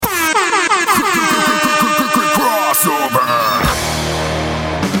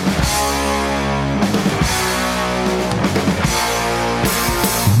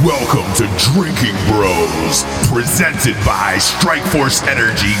Drinking Bros, presented by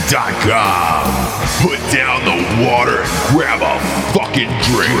StrikeForceEnergy.com. Put down the water and grab a fucking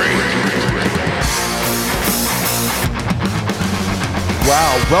drink.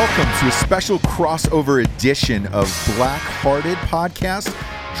 Wow, welcome to a special crossover edition of Black Hearted Podcast,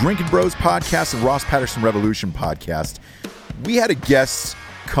 Drinking Bros Podcast, and Ross Patterson Revolution Podcast. We had a guest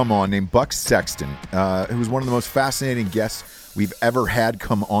come on named Buck Sexton, who was one of the most fascinating guests we've ever had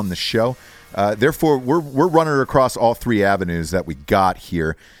come on the show. Therefore, we're running across all three avenues that we got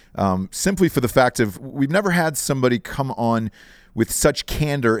here, simply for the fact of we've never had somebody come on with such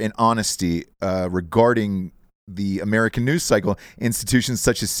candor and honesty regarding the American news cycle, institutions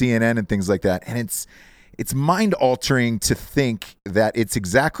such as CNN and things like that. And it's mind-altering to think that it's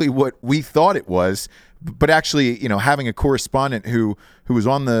exactly what we thought it was, but actually, you know, having a correspondent who was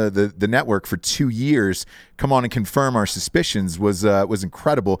on the network for 2 years come on and confirm our suspicions was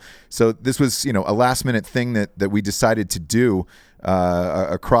incredible. So this was, you know, a last-minute thing that we decided to do,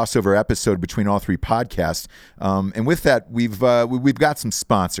 a crossover episode between all three podcasts. And with that, we've got some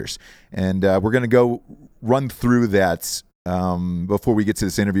sponsors, and we're going to go run through that before we get to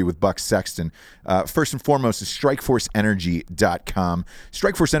this interview with Buck Sexton. First and foremost is StrikeForceEnergy.com.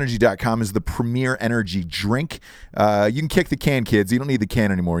 StrikeForceEnergy.com is the premier energy drink. You can kick the can, kids. You don't need the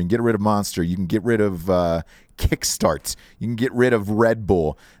can anymore. You can get rid of Monster. You can get rid of Kickstart. You can get rid of Red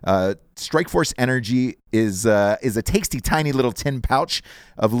Bull. Strikeforce Energy is a tasty, tiny little tin pouch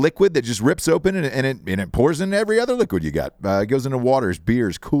of liquid that just rips open and it pours into every other liquid you got. It goes into waters,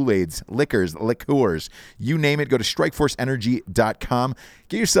 beers, Kool-Aids, liqueurs, you name it. Go to StrikeForceEnergy.com.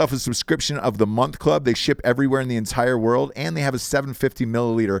 Get yourself a subscription of the month club. They ship everywhere in the entire world, and they have a 750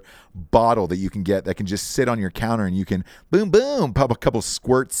 milliliter bottle that you can get that can just sit on your counter, and you can boom, pop a couple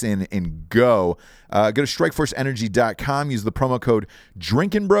squirts in and go. Go to StrikeForceEnergy.com. Use the promo code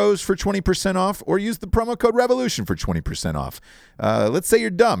Drinkin' Bros for 20% off, or use the promo code Revolution for 20% off. Let's say you're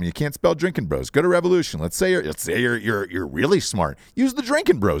dumb, you can't spell Drinkin' Bros. Go to Revolution. Let's say you're really smart. Use the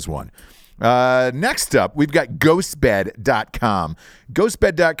Drinkin' Bros one. Next up, we've got GhostBed.com.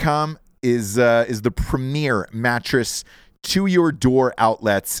 GhostBed.com is the premier mattress to your door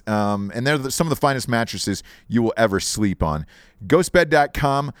outlets, and they're some of the finest mattresses you will ever sleep on.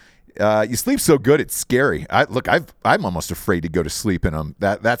 GhostBed.com. You sleep so good, it's scary. I'm almost afraid to go to sleep in them.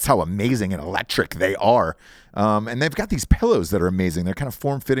 That's how amazing and electric they are. And they've got these pillows that are amazing. They're kind of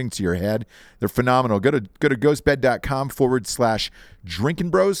form-fitting to your head. They're phenomenal. Go to ghostbed.com/Drinkin'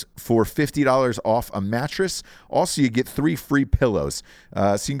 Bros for $50 off a mattress. Also, you get 3 free pillows.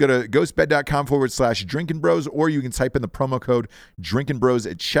 So you can go to ghostbed.com/Drinkin' Bros, or you can type in the promo code Drinkin' Bros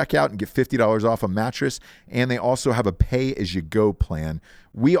at checkout and get $50 off a mattress. And they also have a pay-as-you-go plan.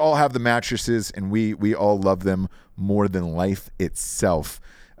 We all have the mattresses, and we all love them more than life itself.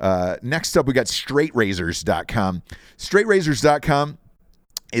 Next up, we got StraightRazors.com. StraightRazors.com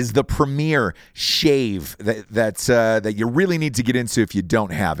is the premier shave that you really need to get into if you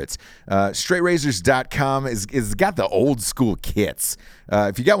don't have it. StraightRazors.com is got the old school kits.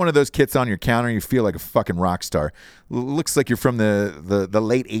 If you got one of those kits on your counter, you feel like a fucking rock star. Looks like you're from the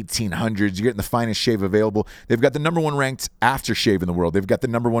late 1800s. You're getting the finest shave available. They've got the number 1 ranked aftershave in the world. They've got the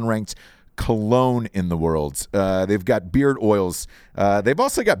number 1 ranked cologne in the world. They've got beard oils. They've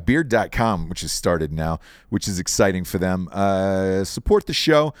also got beard.com, which has started now, which is exciting for them. Support the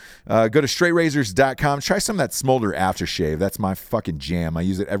show. Go to straightrazors.com. Try some of that Smolder aftershave. That's my fucking jam. I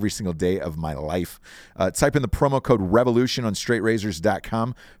use it every single day of my life. Type in the promo code Revolution on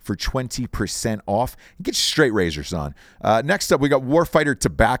straightrazors.com for 20% off. Get your straight razors on. Next up, we got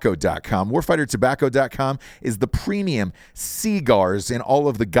warfightertobacco.com. Warfightertobacco.com is the premium cigars in all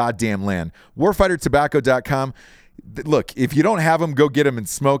of the goddamn land. Warfightertobacco.com. Look, if you don't have them, go get them and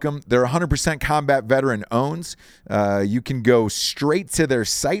smoke them. They're 100% combat veteran owned. You can go straight to their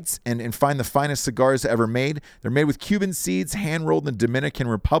sites and find the finest cigars ever made. They're made with Cuban seeds, hand-rolled in the Dominican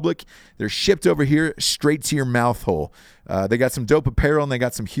Republic. They're shipped over here straight to your mouth hole. They got some dope apparel, and they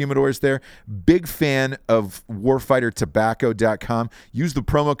got some humidors there. Big fan of warfightertobacco.com. Use the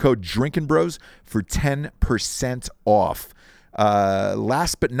promo code Drinkin' Bros for 10% off.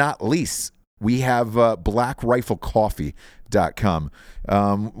 Last but not least, we have blackriflecoffee.com.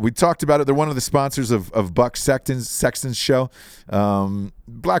 We talked about it. They're one of the sponsors of Buck Sexton's show.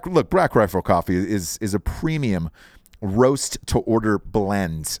 Black Rifle Coffee is a premium roast to order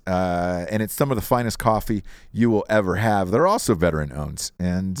blend, and it's some of the finest coffee you will ever have. They're also veteran owned,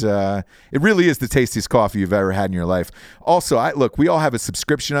 and it really is the tastiest coffee you've ever had in your life. Also, we all have a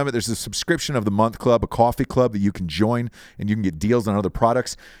subscription of it. There's a subscription of the month club, a coffee club that you can join, and you can get deals on other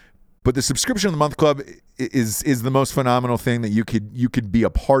products. But the subscription of the month club is the most phenomenal thing that you could be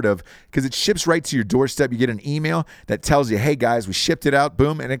a part of, because it ships right to your doorstep. You get an email that tells you, hey guys, we shipped it out,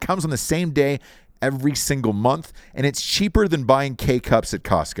 boom, and it comes on the same day every single month, and it's cheaper than buying K-Cups at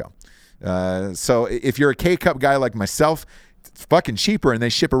Costco. So if you're a K-Cup guy like myself, it's fucking cheaper, and they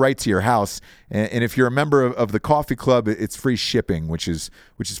ship it right to your house. And if you're a member of the coffee club, it's free shipping, which is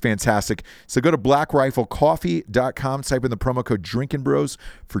fantastic. So go to blackriflecoffee.com, type in the promo code Drinkin' Bros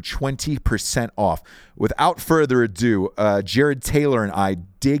for 20% off. Without further ado, Jared Taylor and I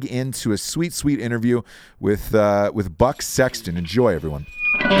dig into a sweet, sweet interview with Buck Sexton. Enjoy, everyone.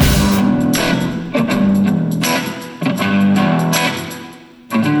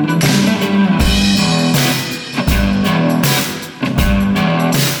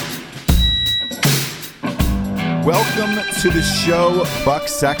 Welcome to the show, Buck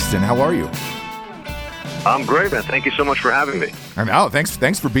Sexton. How are you? I'm great, man. Thank you so much for having me.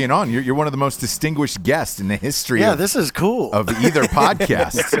 Thanks for being on. You're one of the most distinguished guests in the history. Yeah, this is cool. Of either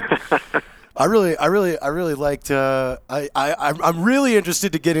podcast. I really liked. I'm really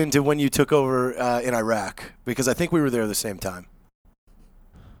interested to get into when you took over in Iraq, because I think we were there at the same time.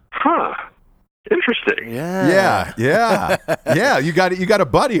 Huh. Interesting. Yeah. Yeah. You got a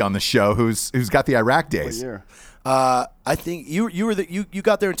buddy on the show who's got the Iraq days. What year? I think you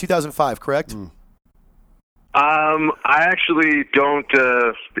got there in 2005, correct? I actually don't.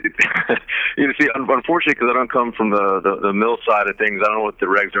 See, unfortunately, because I don't come from the mill side of things, I don't know what the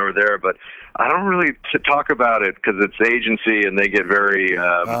regs are over there, but I don't really talk about it because it's agency, and they get very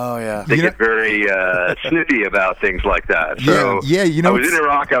get very snippy about things like that. So yeah. I was in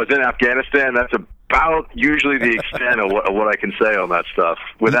Iraq, I was in Afghanistan. That's about usually the extent of what I can say on that stuff,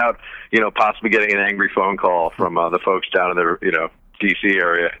 without possibly getting an angry phone call from the folks down in the DC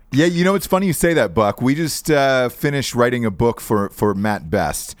area. Yeah, it's funny you say that, Buck. We just finished writing a book for Matt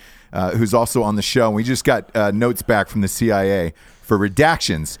Best, who's also on the show. And we just got notes back from the CIA for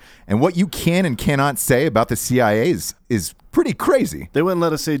redactions. And what you can and cannot say about the CIA is pretty crazy. They wouldn't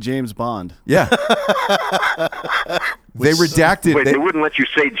let us say James Bond. Yeah. They redacted. Wait, they wouldn't let you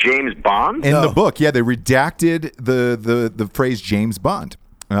say James Bond? In the book, yeah, they redacted the phrase James Bond.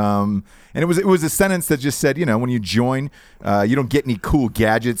 And it was a sentence that just said, when you join, you don't get any cool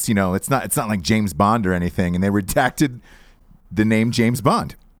gadgets. It's not like James Bond or anything. And they redacted the name James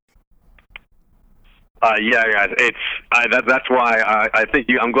Bond. Yeah, guys. That's why I think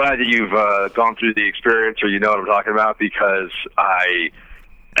I'm glad that you've gone through the experience, or you know what I'm talking about, because I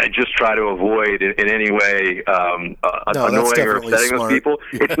just try to avoid in any way annoying or upsetting those people.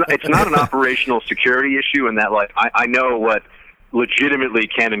 It's not an operational security issue, in that I know what legitimately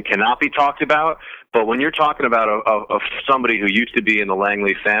can and cannot be talked about, but when you're talking about somebody who used to be in the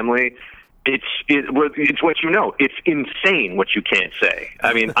Langley family, it's what it's insane what you can't say.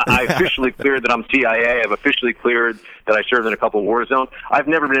 I mean, I officially cleared that I'm CIA. I've officially cleared that I served in a couple of war zones. I've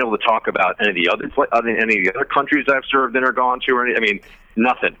never been able to talk about any of the other countries I've served in or gone to, or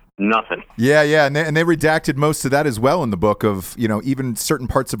nothing. Yeah, and they redacted most of that as well in the book, of even certain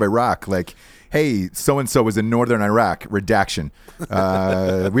parts of Iraq, like, hey, so and so was in northern Iraq. Redaction. You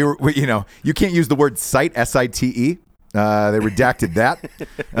can't use the word site, SITE. They redacted that.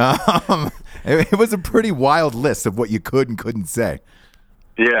 It was a pretty wild list of what you could and couldn't say.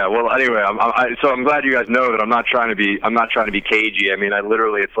 Yeah. Well, anyway, I'm glad you guys know that I'm not trying to be cagey. I mean,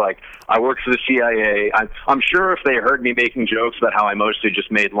 it's like I work for the CIA. I'm sure if they heard me making jokes about how I mostly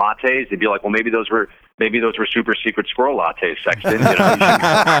just made lattes, they'd be like, well, maybe those were super secret squirrel lattes, Sexton.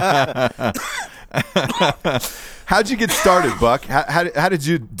 How'd you get started, Buck? How did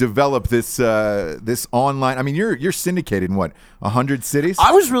you develop this online? I mean, you're syndicated in 100 cities?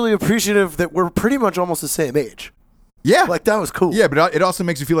 I was really appreciative that we're pretty much almost the same age. Yeah. That was cool. Yeah, but it also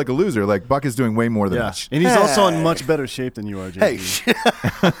makes you feel like a loser. Like, Buck is doing way more than us. And he's also in much better shape than you are, JP.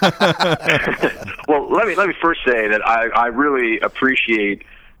 Hey. Well, let me first say that I really appreciate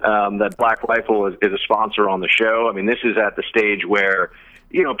that Black Rifle is a sponsor on the show. I mean, this is at the stage where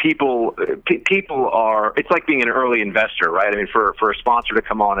people are. It's like being an early investor, right? I mean, for a sponsor to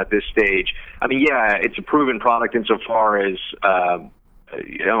come on at this stage, I mean, yeah, it's a proven product insofar as I'm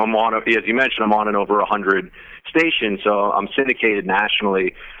on. As you mentioned, I'm on in over 100 stations, so I'm syndicated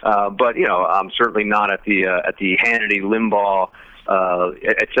nationally. But I'm certainly not at the Hannity, Limbaugh,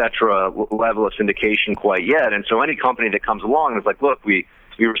 et cetera level of syndication quite yet. And so any company that comes along is like, look, we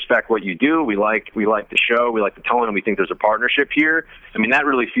respect what you do. We like the show. We like the tone, and we think there's a partnership here. I mean, that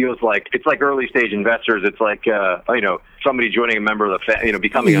really feels like it's like early stage investors. It's like somebody joining a member of the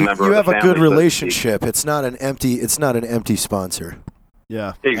becoming a member of the family. You have a good relationship. It's not an empty sponsor.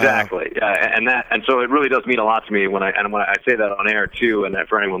 Yeah, exactly. And so it really does mean a lot to me when I say that on air too. And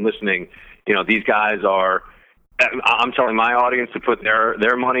for anyone listening, these guys are. I'm telling my audience to put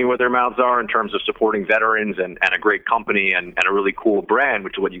their money where their mouths are in terms of supporting veterans and a great company and a really cool brand,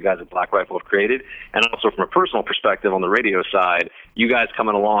 which is what you guys at Black Rifle have created. And also from a personal perspective on the radio side, you guys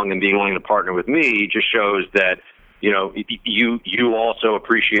coming along and being willing to partner with me just shows that you also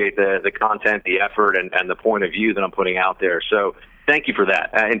appreciate the content, the effort, and the point of view that I'm putting out there. So thank you for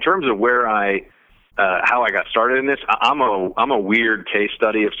that. In terms of how I got started in this, I'm a weird case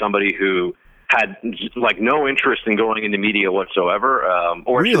study of somebody who had like no interest in going into media whatsoever,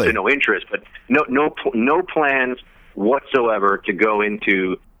 or really? No interest, but no plans whatsoever to go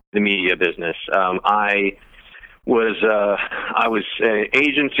into the media business. I was an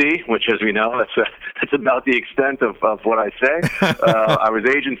agency, which, as we know, that's about the extent of what I say. I was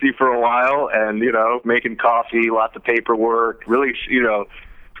agency for a while, and making coffee, lots of paperwork, really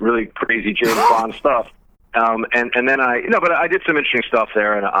really crazy James Bond stuff. And then but I did some interesting stuff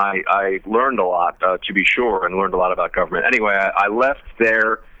there, and I learned a lot, to be sure, and learned a lot about government. Anyway, I left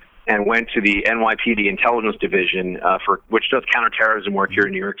there and went to the NYPD Intelligence Division, which does counterterrorism work here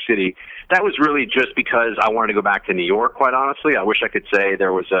in New York City. That was really just because I wanted to go back to New York, quite honestly. I wish I could say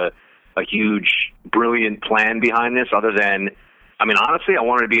there was a huge, brilliant plan behind this, other than, honestly, I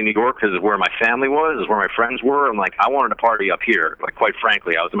wanted to be in New York because it's where my family was, it's where my friends were, and, I wanted to party up here. Quite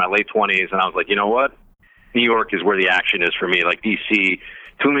frankly, I was in my late 20s, and I was like, you know what? New York is where the action is for me. D.C.,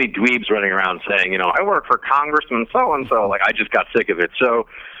 too many dweebs running around saying, I work for Congressman so-and-so. I just got sick of it. So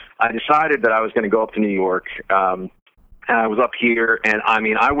I decided that I was going to go up to New York. And I was up here, and,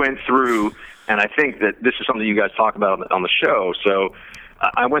 I went through, and I think that this is something you guys talk about on the show. So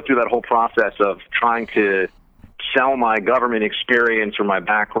I went through that whole process of trying to sell my government experience or my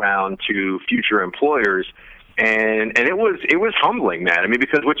background to future employers. And it was humbling, man.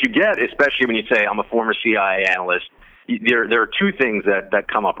 Because what you get, especially when you say I'm a former CIA analyst, there are two things that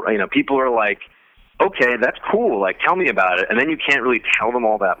come up. People are like, okay, that's cool. Tell me about it. And then you can't really tell them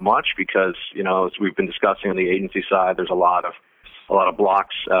all that much because, as we've been discussing on the agency side, there's a lot of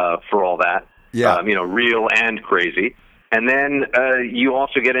blocks for all that. Yeah. Real and crazy. And then you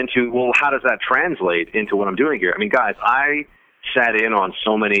also get into, well, how does that translate into what I'm doing here? Guys, I sat in on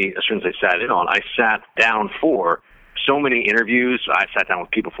so many, as soon as I sat down for so many interviews. I sat down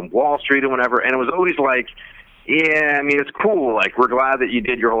with people from Wall Street and whatever, and it was always like, yeah, it's cool. We're glad that you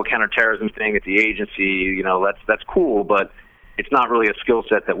did your whole counterterrorism thing at the agency. That's cool, but it's not really a skill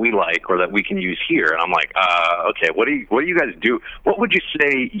set that we like or that we can use here. And I'm like, okay, what do you guys do? What would you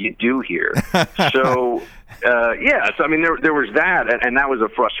say you do here? So, there was that, and that was a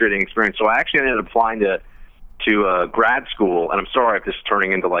frustrating experience. So I actually ended up applying to grad school, and I'm sorry if this is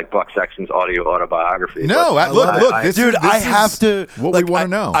turning into Buck Sexton's autobiography. No, look, this is what we want to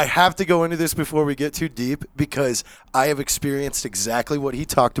know. I have to go into this before we get too deep because I have experienced exactly what he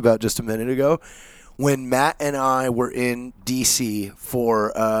talked about just a minute ago. When Matt and I were in D.C.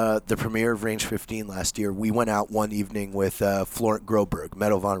 for the premiere of Range 15 last year, we went out one evening with Florent Groberg,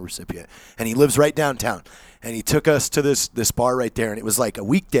 Medal of Honor recipient, and he lives right downtown. And he took us to this bar right there, and it was a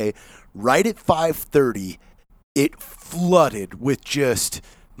weekday. Right at 5:30, it flooded with just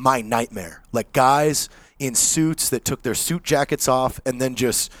my nightmare. Guys in suits that took their suit jackets off and then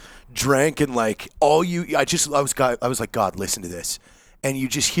just drank and I was like, God, listen to this. And you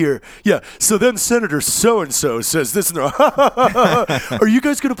just hear, so then Senator so-and-so says this. And are you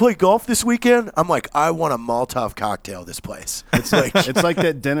guys going to play golf this weekend? I'm like, I want a Molotov cocktail this place. It's like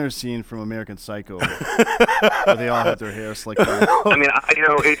that dinner scene from American Psycho where they all have their hair slicked back.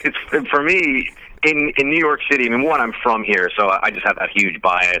 It's for me, in New York City, one, I'm from here, so I just have that huge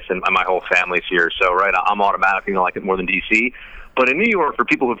bias, and my whole family's here. So, right, I'm automatically going to like it more than D.C., But in New York, for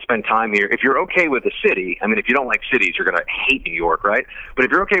people who've spent time here, if you're okay with the city, if you don't like cities, you're going to hate New York, right? But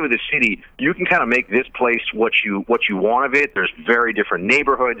if you're okay with the city, you can kind of make this place what you want of it. There's very different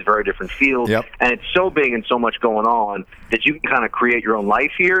neighborhoods, very different feels, and it's so big and so much going on that you can kind of create your own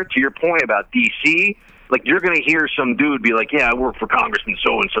life here. To your point about D.C., you're going to hear some dude be like, yeah, I work for Congressman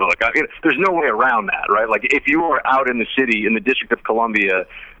so-and-so. There's no way around that, right? If you were out in the city, in the District of Columbia,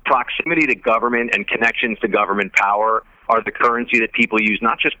 proximity to government and connections to government power are the currency that people use,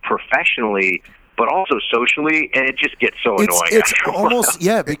 not just professionally, but also socially, and it just gets so annoying. It's almost,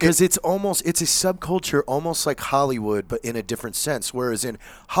 because it's a subculture almost like Hollywood, but in a different sense. Whereas in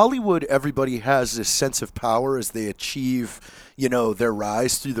Hollywood, everybody has this sense of power as they achieve, their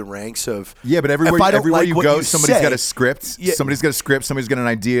rise through the ranks of. Yeah, but everywhere you go, somebody's got a script. Yeah. Somebody's got a script. Somebody's got an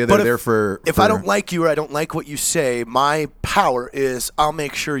idea. They're there for. If I don't like you or I don't like what you say, my power is I'll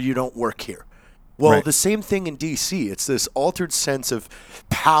make sure you don't work here. Well, Right. the same thing in D.C. It's this altered sense of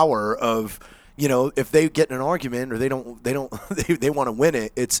power of, if they get in an argument or they want to win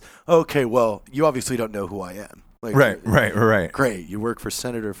it, it's, okay, well, you obviously don't know who I am. Like, Right. Great, you work for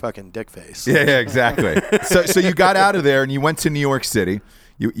Senator fucking Dickface. Yeah, exactly. So you got out of there and you went to New York City.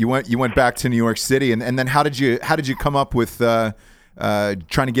 You went back to New York City, and then how did you come up with trying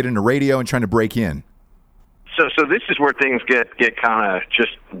to get into radio and trying to break in? So this is where things get kind of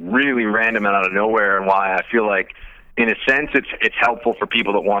just really random and out of nowhere, and why I feel like, in a sense, it's helpful for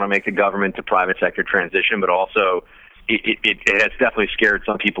people that want to make the government to private sector transition, but also it has definitely scared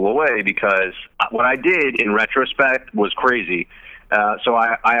some people away, because what I did in retrospect was crazy. So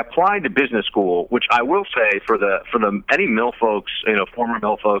I applied to business school, which I will say for the any mill folks, former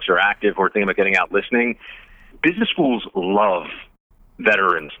mill folks or active or thinking about getting out listening, business schools love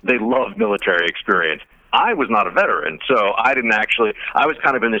veterans. They love military experience. I was not a veteran, so I was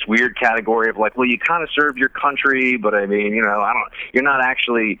kind of in this weird category of like, well, you kind of served your country, but I mean, you're not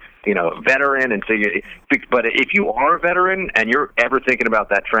actually, a veteran. And so but if you are a veteran and you're ever thinking about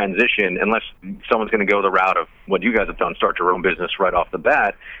that transition, unless someone's going to go the route of what you guys have done, start your own business right off the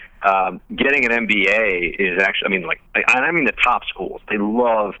bat, getting an MBA is actually, I mean the top schools, they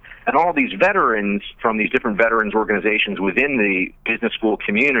love, and all these veterans from these different veterans organizations within the business school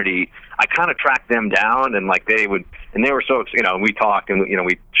community, I kind of tracked them down, and they were so, we talked and,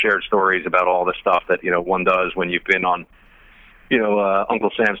 we shared stories about all the stuff that, one does when you've been on,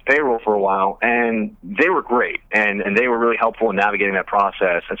 Uncle Sam's payroll for a while, and they were great, and they were really helpful in navigating that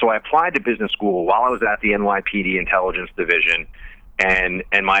process. And so I applied to business school while I was at the NYPD Intelligence Division. And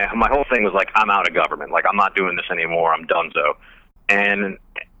my whole thing was like, I'm out of government. Like, I'm not doing this anymore. I'm donezo. And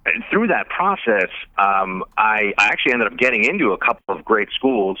through that process, I actually ended up getting into a couple of great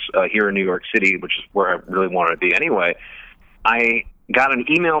schools here in New York City, which is where I really wanted to be anyway. I got an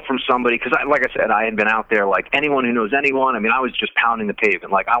email from somebody, because, like I said, I had been out there like anyone who knows anyone. I mean, I was just pounding the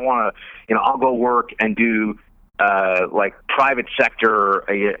pavement. Like, I want to, I'll go work and do private sector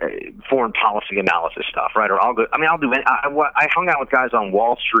foreign policy analysis stuff, right? Or I'll do. I hung out with guys on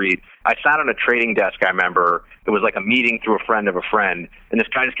Wall Street. I sat on a trading desk. I remember it was like a meeting through a friend of a friend, and this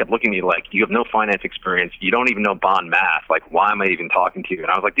guy just kept looking at me like, "You have no finance experience. You don't even know bond math. Like, why am I even talking to you?"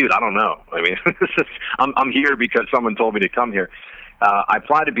 And I was like, "Dude, I don't know. I mean, I'm here because someone told me to come here." I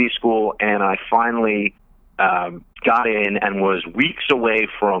applied to B school, and I finally got in and was weeks away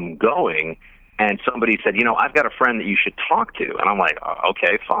from going. And somebody said, I've got a friend that you should talk to. And I'm like,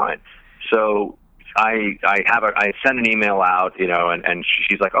 okay, fine. So I send an email out, and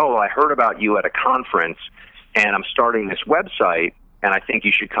she's like, oh, well, I heard about you at a conference, and I'm starting this website, and I think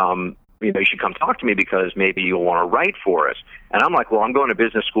you should come, you should come talk to me because maybe you'll want to write for us. And I'm like, well, I'm going to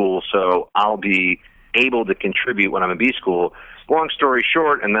business school, so I'll be able to contribute when I'm in B school. Long story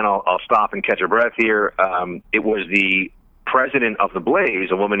short, and then I'll stop and catch a breath here. It was the president of the Blaze,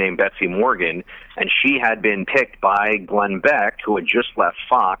 a woman named Betsy Morgan, and she had been picked by Glenn Beck, who had just left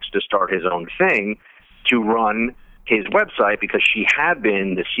Fox to start his own thing, to run his website because she had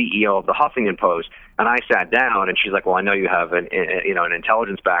been the CEO of the Huffington Post. And I sat down, and she's like, well, I know you have an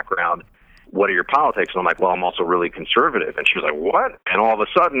intelligence background. What are your politics? And I'm like, well, I'm also really conservative. And she was like, what? And all of a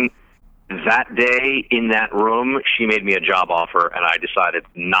sudden, that day in that room, she made me a job offer, and I decided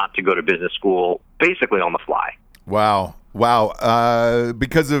not to go to business school, basically on the fly. Wow.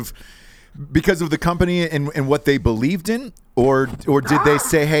 Because of the company and what they believed in, or did they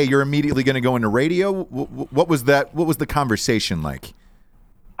say, hey, you're immediately going to go into radio? What was that? What was the conversation like?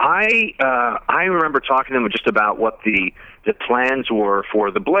 I remember talking to them just about what the plans were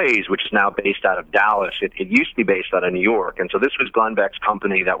for the Blaze, which is now based out of Dallas. It used to be based out of New York, and so this was Glenn Beck's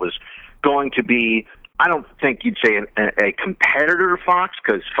company that was going to be, I don't think you'd say a competitor to Fox,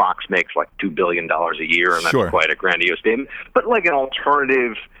 because Fox makes like $2 billion a year, and that's Sure. quite a grandiose statement, but like an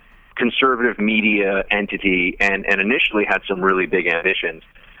alternative conservative media entity, and initially had some really big ambitions.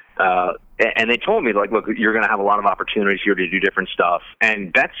 And they told me, like, look, you're going to have a lot of opportunities here to do different stuff.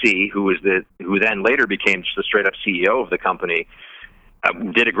 And Betsy, who then later became just the straight-up CEO of the company,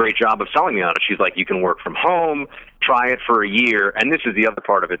 did a great job of selling me on it. She's like, you can work from home, try it for a year. And this is the other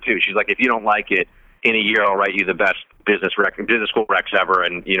part of it, too. She's like, if you don't like it, in a year I'll write you the best business school recs ever.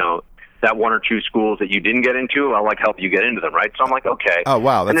 And, that one or two schools that you didn't get into, I'll help you get into them, right? So I'm like, okay. Oh,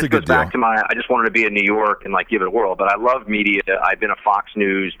 wow, that's a good deal. And this goes back to I just wanted to be in New York and give it a whirl. But I love media. I've been a Fox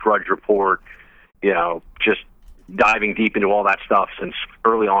News, Drudge Report, just diving deep into all that stuff since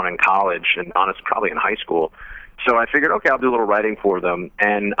early on in college, and honestly, probably in high school. So I figured, okay, I'll do a little writing for them.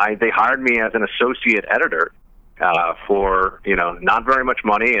 And they hired me as an associate editor for, not very much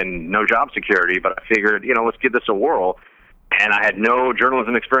money and no job security. But I figured, let's give this a whirl. and I had no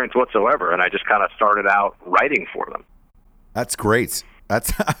journalism experience whatsoever, and I just kind of started out writing for them. That's great.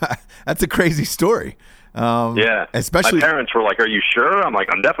 That's a crazy story. Yeah. Especially my parents were like, "Are you sure?" I'm like,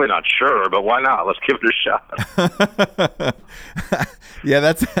 "I'm definitely not sure, but why not? Let's give it a shot." Yeah,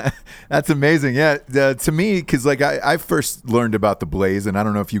 that's amazing. Yeah, to me, because like I first learned about the Blaze, and I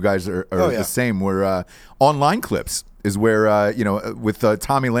don't know if you guys are the same. Where online clips is where with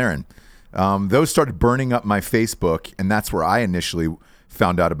Tommy Lahren, those started burning up my Facebook, and that's where I initially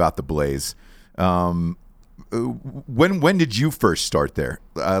found out about the Blaze. When did you first start there?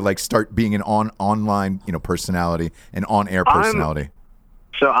 Start being an online personality and on air personality.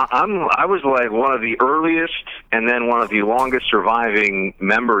 I was like one of the earliest, and then one of the longest surviving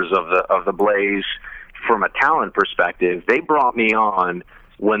members of the Blaze from a talent perspective. They brought me on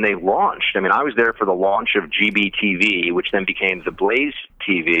when they launched. I mean, I was there for the launch of GBTV, which then became the Blaze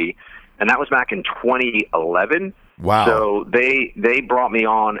TV, and that was back in 2011. Wow. So they brought me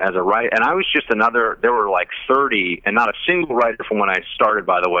on as a writer, and I was just there were like 30, and not a single writer from when I started,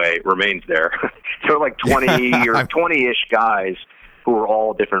 by the way, remains there. There were like 20 or 20-ish guys who were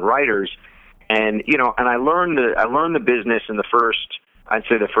all different writers. And, and I learned the business in the first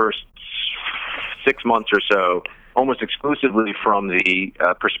 6 months or so, almost exclusively from the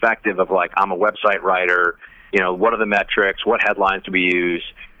perspective of like, I'm a website writer, what are the metrics, what headlines do we use,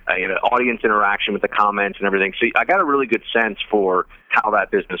 audience interaction with the comments and everything. So I got a really good sense for how that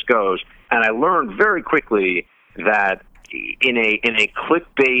business goes. And I learned very quickly that in a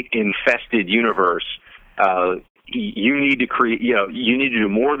clickbait infested universe, you need to create, you need to do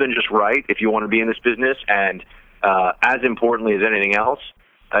more than just write if you want to be in this business. And as importantly as anything else,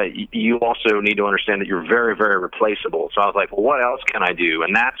 you also need to understand that you're very, very replaceable. So I was like, well, what else can I do?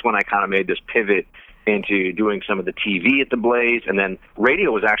 And that's when I kind of made this pivot into doing some of the TV at the Blaze, and then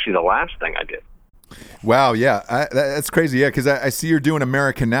radio was actually the last thing I did. Wow, yeah, that's crazy. Yeah, because I see you're doing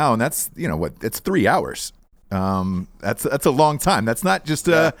America Now, and that's it's 3 hours. That's a long time. That's not just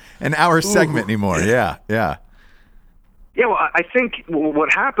an hour segment anymore. Yeah. Yeah, well, I think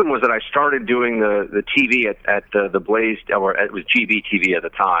what happened was that I started doing the TV at the Blaze, or it was GBTV at the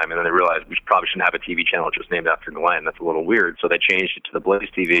time, and then they realized we probably shouldn't have a TV channel just named after Glenn. That's a little weird, so they changed it to the Blaze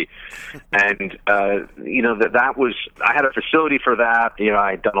TV. And that was, I had a facility for that.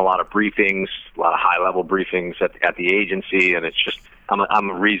 I'd done a lot of briefings, a lot of high level briefings at the agency, and it's just I'm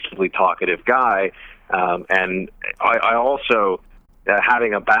a reasonably talkative guy, and I also.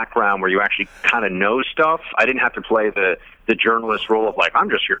 Having a background where you actually kind of know stuff. I didn't have to play the journalist role of like, I'm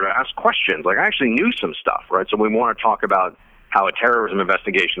just here to ask questions. Like, I actually knew some stuff, right? So we want to talk about how a terrorism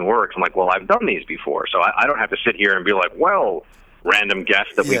investigation works. I'm like, well, I've done these before. So I don't have to sit here and be like, well, random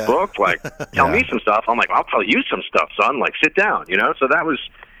guest that we booked, like, tell me some stuff. I'm like, I'll tell you some stuff, son. Like, sit down, So that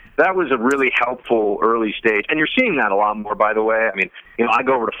was a really helpful early stage. And you're seeing that a lot more, by the way. I mean, I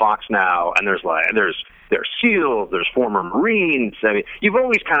go over to Fox now, and there's SEALs, there's former Marines. I mean, you've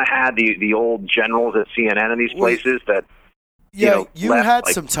always kind of had the old generals at CNN and these places that, you left, had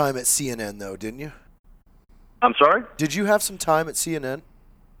some time at CNN, though, didn't you? I'm sorry? Did you have some time at CNN?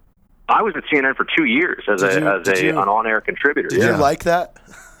 I was at CNN for 2 years as an on-air contributor. Did you like that?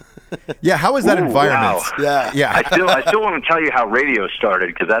 Yeah, how was that environment? Wow. Yeah. I still want to tell you how radio started,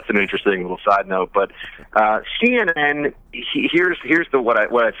 because that's an interesting little side note. But CNN, here's what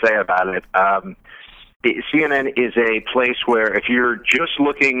I'd say about it. CNN is a place where if you're just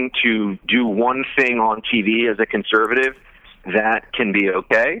looking to do one thing on TV as a conservative, that can be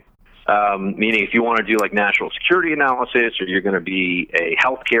okay. Meaning if you want to do like national security analysis, or you're going to be a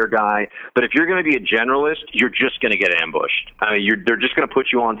healthcare guy. But if you're going to be a generalist, you're just going to get ambushed. They're just going to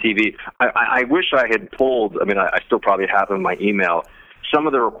put you on TV. I wish I had pulled, I still probably have them in my email, some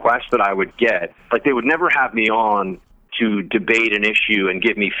of the requests that I would get. Like, they would never have me on to debate an issue and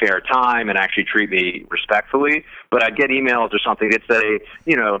give me fair time and actually treat me respectfully. But I'd get emails or something that say,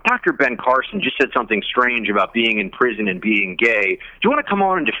 Dr. Ben Carson just said something strange about being in prison and being gay. Do you want to come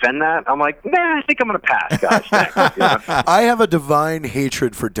on and defend that? I'm like, nah, I think I'm going to pass, guys. Thanks. I have a divine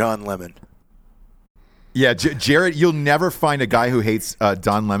hatred for Don Lemon. Yeah, Jared, you'll never find a guy who hates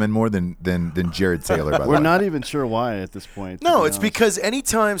Don Lemon more than Jared Taylor. By the way, we're not even sure why at this point. No, it's because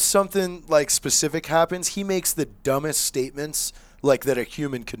anytime something like specific happens, he makes the dumbest statements like that a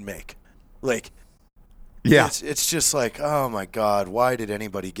human could make. Like, yeah, it's just like, oh my God, why did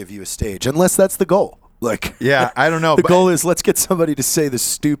anybody give you a stage? Unless that's the goal. Like, yeah, I don't know. The goal is let's get somebody to say the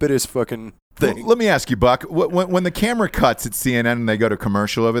stupidest fucking thing. Let me ask you, Buck. When the camera cuts at CNN and they go to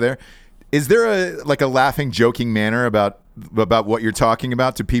commercial over there, Is there a laughing, joking manner about what you're talking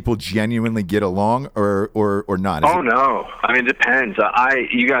about? Do people genuinely get along or not? No. I mean, it depends.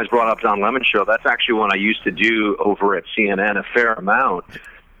 You guys brought up Don Lemon Show. That's actually one I used to do over at CNN a fair amount.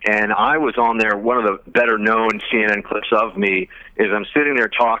 And I was on there. One of the better known CNN clips of me is I'm sitting there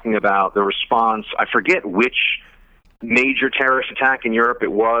talking about the response. I forget which major terrorist attack in Europe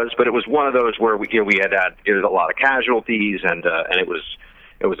it was, but it was one of those where we had a lot of casualties and it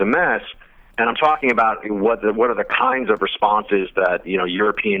was a mess. And I'm talking about what are the kinds of responses that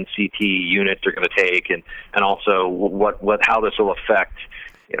European CT units are going to take, and also how this will affect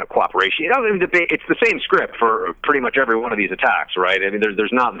cooperation. It's the same script for pretty much every one of these attacks, right? I mean,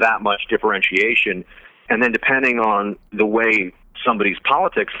 there's not that much differentiation. And then depending on the way somebody's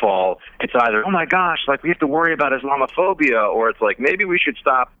politics fall, it's either, oh my gosh, like we have to worry about Islamophobia, or it's like maybe we should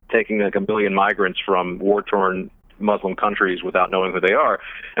stop taking like 1 million migrants from war-torn Muslim countries without knowing who they are.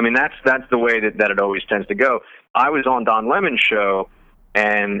 I mean, that's the way that it always tends to go. I was on Don Lemon's show,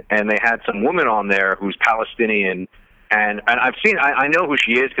 and they had some woman on there who's Palestinian. And I know who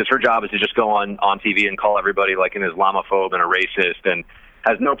she is because her job is to just go on TV and call everybody like an Islamophobe and a racist, and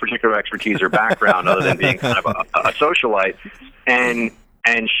has no particular expertise or background other than being kind of a socialite. And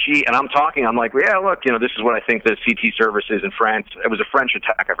I'm talking, I'm like, well, yeah, look, this is what I think the CT services in France, it was a French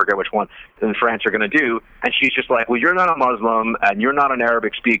attack, I forget which one, in France are going to do. And she's just like, well, you're not a Muslim, and you're not an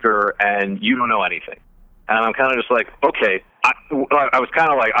Arabic speaker, and you don't know anything. And I'm kind of just like, okay. I was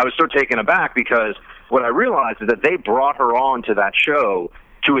kind of like, I was so taken aback because what I realized is that they brought her on to that show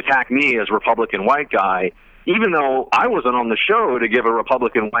to attack me as a Republican white guy, even though I wasn't on the show to give a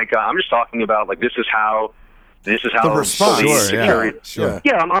Republican white guy. I'm just talking about, like, this is how the response. Sure.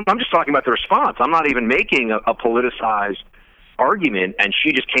 Yeah, I'm just talking about the response. I'm not even making a politicized argument, and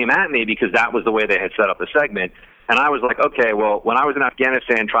she just came at me because that was the way they had set up the segment. And I was like, okay, well, when I was in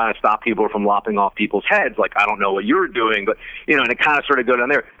Afghanistan trying to stop people from lopping off people's heads, like, I don't know what you were doing, but, and it kind of sort of go down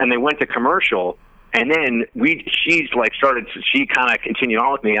there. And they went to commercial, and then she kind of continued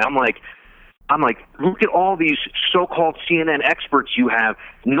on with me, and I'm like, look at all these so-called CNN experts you have.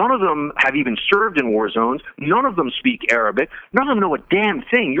 None of them have even served in war zones. None of them speak Arabic. None of them know a damn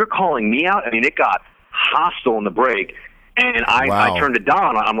thing. You're calling me out? I mean, it got hostile in the break. And I turned to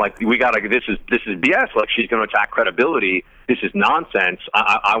Don. I'm like, this is BS. Like, she's going to attack credibility. This is nonsense.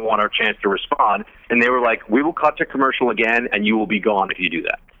 I want our chance to respond. And they were like, we will cut to commercial again, and you will be gone if you do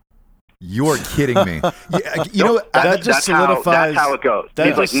that. You're kidding me. That's how it goes.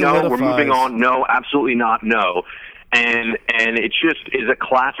 He's like, no, we're moving on. No, absolutely not. No. And it just is a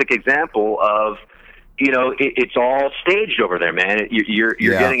classic example of, it's all staged over there, man. You're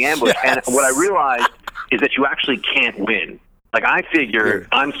getting ambushed. Yes. And what I realized is that you actually can't win. Like, I figure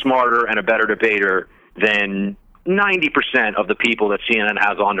I'm smarter and a better debater than 90% of the people that CNN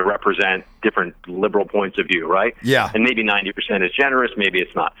has on to represent different liberal points of view, right? Yeah. And maybe 90% is generous, maybe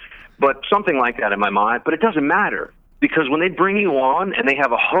it's not. But something like that in my mind. But it doesn't matter, because when they bring you on and they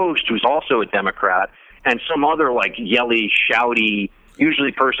have a host who's also a Democrat and some other like yelly, shouty,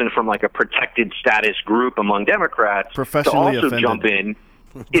 usually person from like a protected status group among Democrats to also offended. Jump in.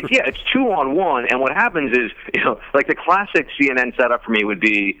 It's 2-on-1, and what happens is, like the classic CNN setup for me would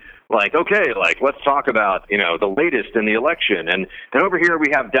be like, okay, like let's talk about, the latest in the election, and over here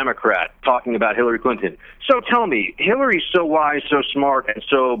we have Democrat talking about Hillary Clinton. So tell me, Hillary's so wise, so smart, and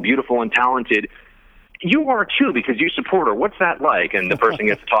so beautiful and talented. You are too, because you support her. What's that like? And the person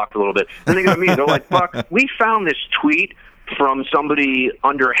gets to talk a little bit, and they go to me, they're like, Buck, we found this tweet from somebody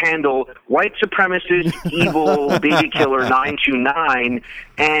under handle white supremacist evil baby killer 929,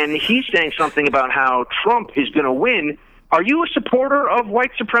 and he's saying something about how Trump is going to win. Are you a supporter of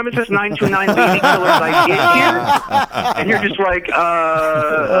white supremacist 929 baby killer's idea here? And you're just like,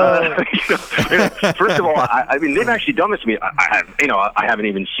 first of all, I mean, they've actually done this to me. I haven't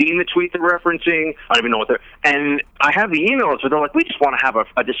even seen the tweet they're referencing. I don't even know what and I have the emails where they're like, we just want to have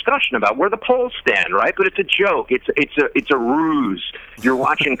a discussion about where the polls stand, right? But it's a joke. It's a ruse. You're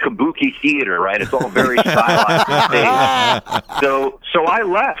watching kabuki theater, right? It's all very stylized and staged. So I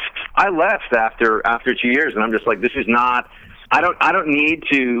left after 2 years, and I'm just like, this is not. I don't need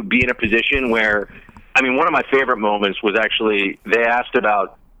to be in a position where, I mean, one of my favorite moments was actually they asked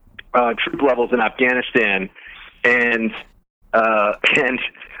about troop levels in Afghanistan, and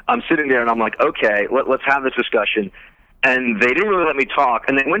I'm sitting there and I'm like, okay, let's have this discussion. And they didn't really let me talk,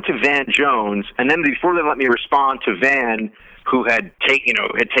 and they went to Van Jones, and then before they let me respond to Van, who had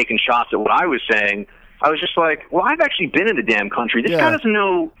taken shots at what I was saying, I was just like, well, I've actually been in the damn country. This guy doesn't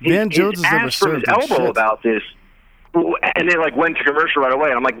know his ass from his elbow about this. And they like went to commercial right away,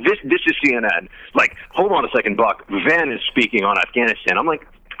 and I'm like, this is CNN. Like, hold on a second, Buck. Van is speaking on Afghanistan. I'm like,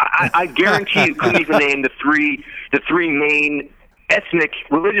 I guarantee you couldn't even name the three main ethnic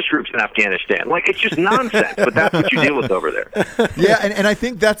religious groups in Afghanistan. Like, it's just nonsense, but that's what you deal with over there. Yeah, and I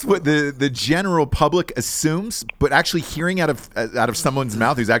think that's what the general public assumes, but actually hearing out of someone's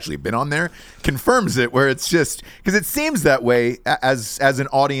mouth who's actually been on there confirms it, where it's just because it seems that way as an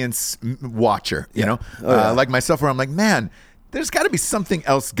audience watcher, you know, like myself, where I'm like, man, there's got to be something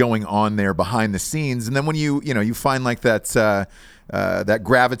else going on there behind the scenes. And then when you find like that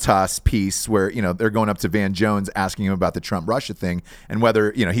gravitas piece where, you know, they're going up to Van Jones asking him about the Trump-Russia thing and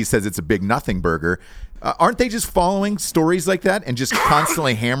whether, you know, he says it's a big nothing burger. Aren't they just following stories like that and just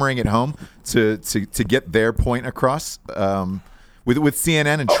constantly hammering it home to get their point across with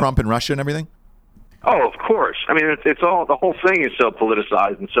CNN and Trump and Russia and everything? Oh, of course. I mean, it's all, the whole thing is so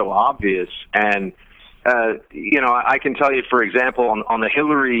politicized and so obvious. And you know, I can tell you, for example, on the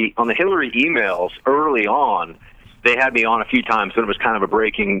Hillary emails early on, they had me on a few times, and it was kind of a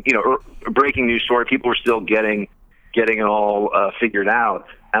breaking news story. People were still getting it all figured out,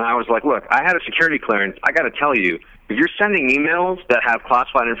 and I was like, look, I had a security clearance. I got to tell you, if you're sending emails that have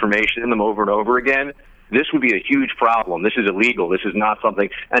classified information in them over and over again, this would be a huge problem. This is illegal. This is not something.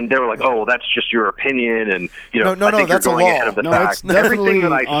 And they were like, "Oh, well, that's just your opinion." And you know, I think that's you're going a law. ahead of the No, fact. it's definitely Everything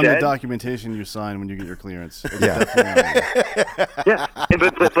that I on said, the documentation you sign when you get your clearance. It's Yeah. yeah.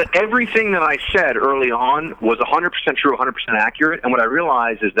 But everything that I said early on was 100% true, 100% accurate. And what I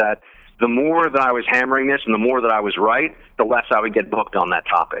realized is that the more that I was hammering this, and the more that I was right, the less I would get booked on that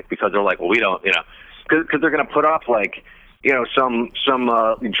topic, because they're like, "Well, we don't," you know, because they're going to put up like, you know, some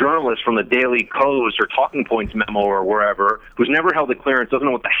journalist from the Daily Kos or Talking Points memo or wherever, who's never held a clearance, doesn't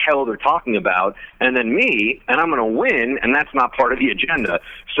know what the hell they're talking about, and then me, and I'm going to win, and that's not part of the agenda.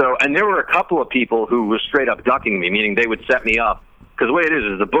 So, and there were a couple of people who were straight up ducking me, meaning they would set me up, because the way it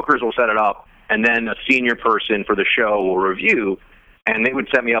is the bookers will set it up, and then a senior person for the show will review, and they would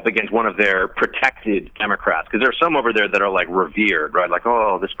set me up against one of their protected Democrats, because there are some over there that are like revered, right? Like,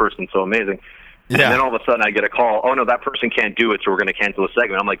 oh, this person's so amazing. Yeah. And then all of a sudden I get a call, oh, no, that person can't do it, so we're going to cancel a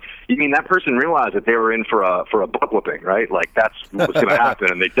segment. I'm like, you mean that person realized that they were in for a butt whooping, right? Like, that's what's going to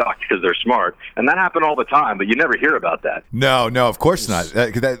happen, and they ducked because they're smart. And that happened all the time, but you never hear about that. No, of course not.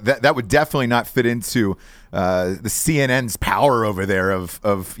 That would definitely not fit into the CNN's power over there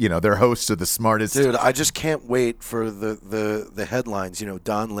of you know, their hosts are the smartest. Dude, I just can't wait for the headlines. You know,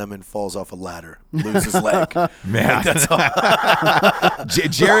 Don Lemon falls off a ladder, loses leg. Man, that's all.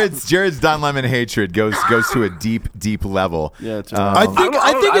 Jared's Don Lemon hatred goes to a deep level. Yeah, it's I think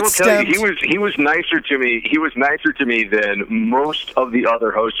I will it tell you, stems. he was nicer to me. He was nicer to me than most of the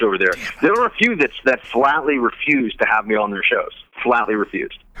other hosts over there. There were a few that flatly refused to have me on their shows. Flatly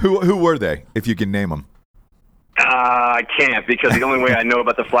refused. Who were they, if you can name them? I can't, because the only way I know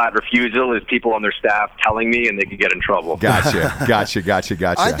about the flat refusal is people on their staff telling me, and they could get in trouble. Gotcha.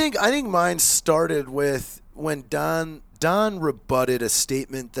 I think mine started with when Don rebutted a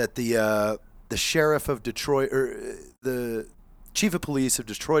statement that the sheriff of Detroit, or the chief of police of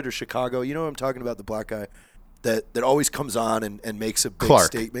Detroit or Chicago, you know what I'm talking about, the black guy that always comes on and makes a big Clark.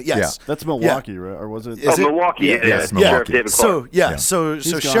 statement. Yes. Yeah. That's Milwaukee, right? Or was it? Milwaukee. Yes, Sheriff Milwaukee. David Clark. So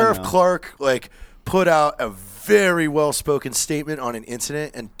He's gone Sheriff now. Clark like put out a very well-spoken statement on an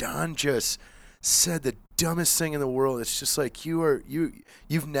incident, and Don just said the dumbest thing in the world. It's just like,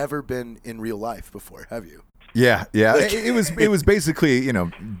 you've never been in real life before, have you? Yeah. It was basically, you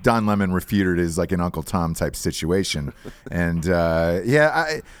know, Don Lemon refuted as like an Uncle Tom type situation, and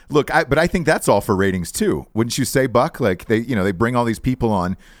but I think that's all for ratings too, wouldn't you say, Buck? Like they bring all these people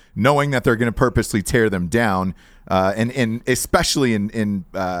on, knowing that they're going to purposely tear them down, and especially in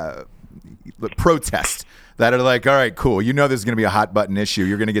protest that are like, all right, cool, you know, there's going to be a hot button issue,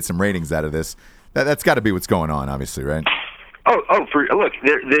 you're going to get some ratings out of this. That's got to be what's going on, obviously, right? Look,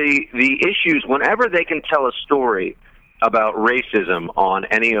 the issues, whenever they can tell a story about racism on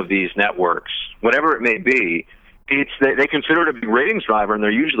any of these networks, whatever it may be, they consider it a big ratings driver, and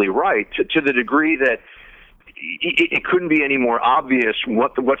they're usually right to the degree that it couldn't be any more obvious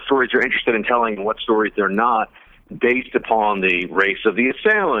what stories they're interested in telling and what stories they're not, based upon the race of the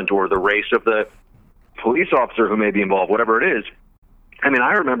assailant or the race of the police officer who may be involved, whatever it is. I mean,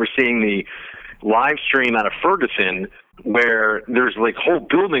 I remember seeing the live stream out of Ferguson where there's like whole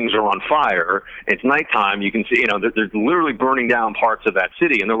buildings are on fire. It's nighttime. You can see, you know, they're literally burning down parts of that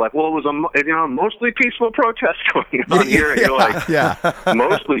city. And they're like, well, it was a mostly peaceful protest going on here. And you're like,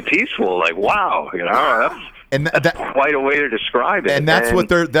 mostly peaceful. Like, wow, you know, that's quite a way to describe it. And that's what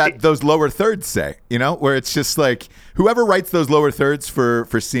those lower thirds say, you know, where it's just like whoever writes those lower thirds for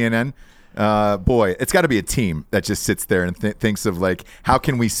CNN, Boy, it's got to be a team that just sits there and thinks of like, how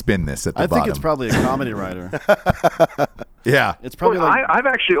can we spin this at the bottom? I think it's probably a comedy writer. Yeah. It's probably I've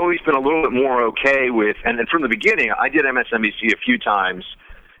actually always been a little bit more okay with, and from the beginning, I did MSNBC a few times,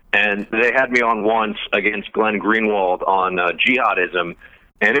 and they had me on once against Glenn Greenwald on jihadism,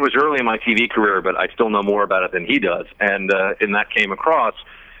 and it was early in my TV career, but I still know more about it than he does, and that came across,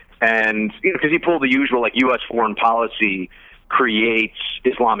 and because he pulled the usual like U.S. foreign policy creates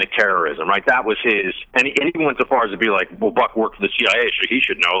Islamic terrorism, right? That was his, and he even went so far as to be like, well, Buck worked for the CIA, so he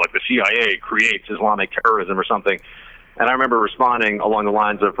should know, like the CIA creates Islamic terrorism or something. And I remember responding along the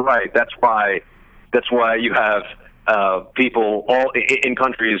lines of, right, that's why you have people all in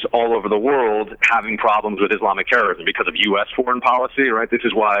countries all over the world having problems with Islamic terrorism because of U.S. foreign policy, right? This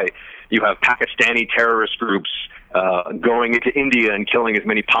is why you have Pakistani terrorist groups going into India and killing as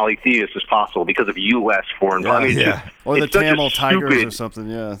many polytheists as possible because of U.S. foreign policy. Yeah. Or the Tamil Tigers or something.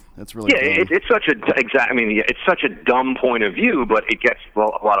 Yeah, that's really dumb. It's such it's such a dumb point of view, but it gets a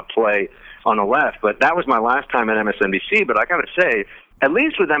lot of play on the left. But that was my last time at MSNBC. But I got to say, at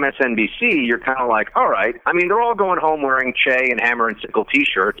least with MSNBC, you're kind of like, all right. I mean, they're all going home wearing Che and Hammer and Sickle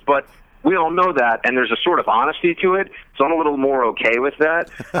T-shirts, but we all know that, and there's a sort of honesty to it. So I'm a little more okay with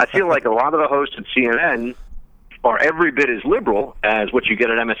that. I feel like a lot of the hosts at CNN are every bit as liberal as what you get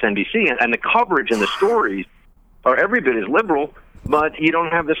at MSNBC, and the coverage and the stories are every bit as liberal, but you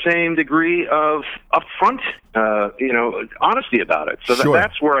don't have the same degree of upfront, honesty about it. So Sure.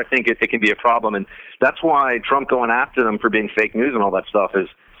 That's where I think it can be a problem, and that's why Trump going after them for being fake news and all that stuff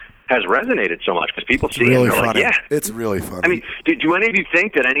has resonated so much, because people see Really it and they're funny. like, yeah. It's really funny. I mean, do any of you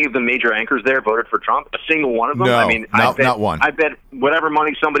think that any of the major anchors there voted for Trump? A single one of them? No, I mean, not one. I bet whatever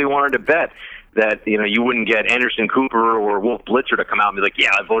money somebody wanted to bet that you wouldn't get Anderson Cooper or Wolf Blitzer to come out and be like,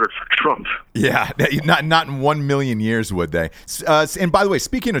 yeah, I voted for Trump. Yeah, not in 1 million years would they. And by the way,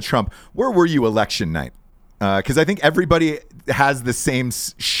 speaking of Trump, where were you election night? Because I think everybody has the same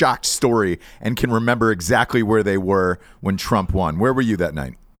shocked story and can remember exactly where they were when Trump won. Where were you that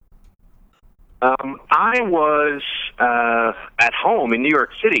night? I was at home in New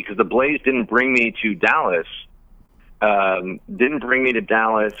York City because the Blaze didn't bring me to Dallas.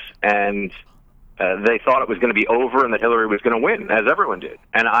 And they thought it was going to be over and that Hillary was going to win, as everyone did.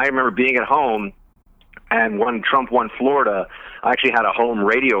 And I remember being at home, and when Trump won Florida, I actually had a home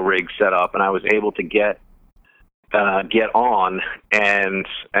radio rig set up, and I was able to get on and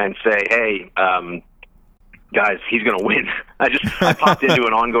say, hey, guys, he's going to win. I popped into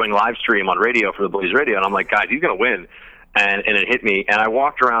an ongoing live stream on radio for the Blaze Radio, and I'm like, guys, he's going to win. And it hit me, and I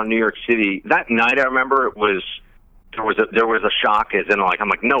walked around New York City. That night, I remember it was, there was a shock, as in I'm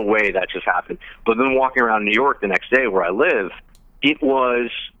like, no way that just happened. But then walking around New York the next day where I live, it was,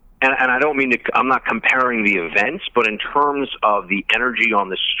 and I don't mean to, I'm not comparing the events, but in terms of the energy on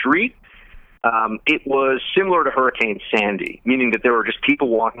the street, it was similar to Hurricane Sandy, meaning that there were just people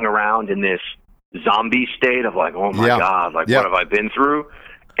walking around in this zombie state of like, oh my God, like what have I been through?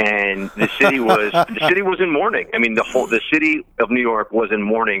 And the city was in mourning. I mean, the city of New York was in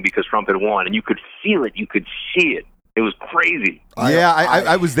mourning because Trump had won, and you could feel it, you could see it. It was crazy.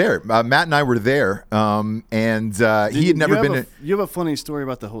 I was there. Matt and I were there, and he had never been. You have a funny story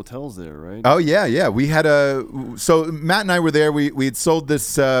about the hotels there, right? Oh yeah. We had so Matt and I were there. We had sold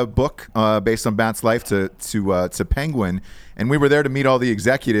this book based on Matt's life to Penguin, and we were there to meet all the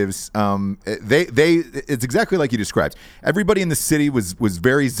executives. It's exactly like you described. Everybody in the city was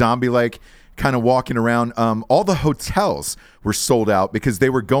very zombie-like, kind of walking around. All the hotels were sold out because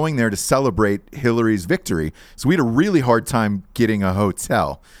they were going there to celebrate Hillary's victory. So we had a really hard time getting a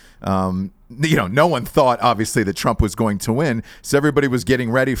hotel. No one thought, obviously, that Trump was going to win. So everybody was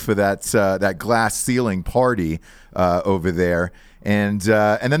getting ready for that glass ceiling party over there. And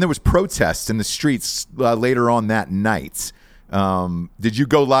then there was protests in the streets later on that night. Did you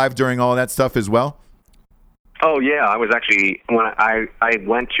go live during all of that stuff as well? Oh yeah, I was actually, when I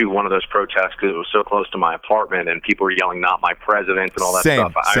went to one of those protests because it was so close to my apartment and people were yelling "Not my president" and all that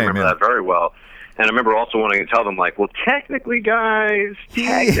stuff. I remember that very well, and I remember also wanting to tell them like, well, technically, guys,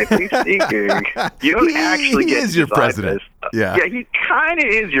 technically speaking, you don't actually get to your decide president. This. Yeah, he kind of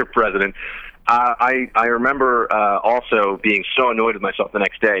is your president. I remember also being so annoyed with myself the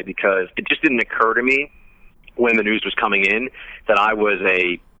next day because it just didn't occur to me when the news was coming in that I was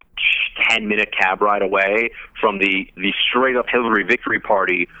a 10-minute cab ride away from the straight-up Hillary victory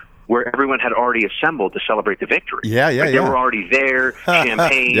party where everyone had already assembled to celebrate the victory. They were already there,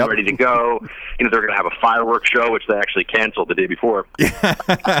 champagne, ready to go. They're going to have a fireworks show, which they actually canceled the day before.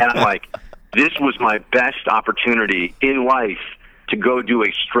 And I'm like, this was my best opportunity in life to go do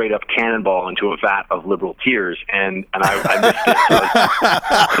a straight up cannonball into a vat of liberal tears, and I missed it. So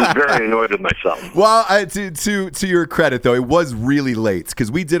I was very annoyed with myself. Well, to your credit though, it was really late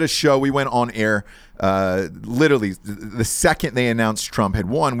because we did a show. We went on air. Literally the second they announced Trump had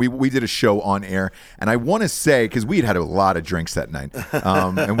won, we did a show on air, and I want to say, because we had a lot of drinks that night,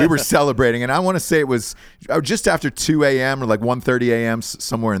 and we were celebrating, and I want to say it was just after 2 a.m. or like 1:30 a.m.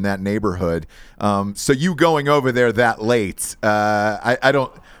 somewhere in that neighborhood. So you going over there that late, I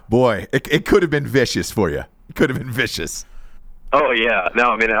don't. Boy, it could have been vicious for you. It could have been vicious. Oh yeah, no,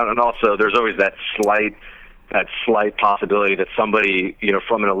 I mean, and also there's always that slight possibility that somebody,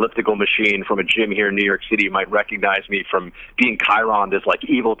 from an elliptical machine from a gym here in New York City might recognize me from being chironed as like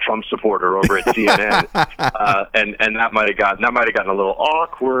evil Trump supporter over at CNN, and that might have gotten a little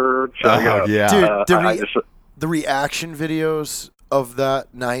awkward. So, Dude, the reaction videos of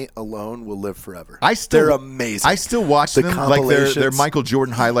that night alone will live forever. They're amazing. I still watch them like they're Michael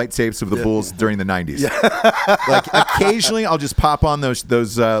Jordan highlight tapes of the Bulls during the 90s. Yeah. Like occasionally I'll just pop on those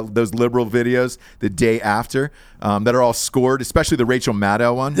liberal videos the day after that are all scored, especially the Rachel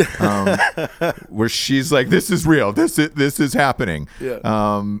Maddow one, where she's like, "This is real. This is happening." Yeah.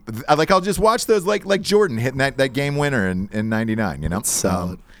 I'll just watch those like Jordan hitting that game winner in '99. That's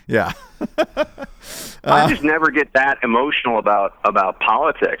solid. Yeah. I just never get that emotional about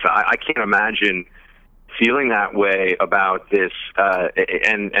politics. I can't imagine feeling that way about this.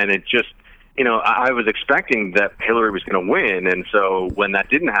 And it just, I was expecting that Hillary was going to win. And so when that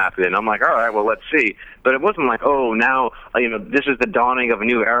didn't happen, I'm like, all right, well, let's see. But it wasn't like, oh, now, this is the dawning of a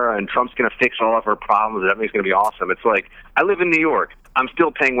new era and Trump's going to fix all of our problems and everything's going to be awesome. It's like, I live in New York. I'm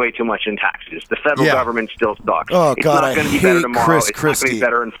still paying way too much in taxes. The federal government still sucks. Oh, God, it's not going to be better tomorrow. It's not going to be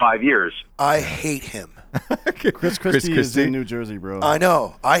better in 5 years. I hate him. Chris Christie is in New Jersey, bro. I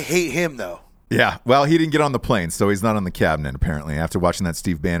know. I hate him, though. Yeah, well, he didn't get on the plane, so he's not on the cabinet, apparently, after watching that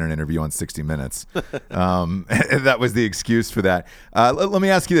Steve Bannon interview on 60 Minutes. That was the excuse for that. Let me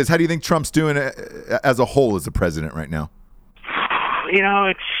ask you this. How do you think Trump's doing as a whole as a president right now?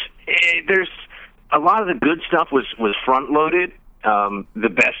 There's a lot of the good stuff was front-loaded, the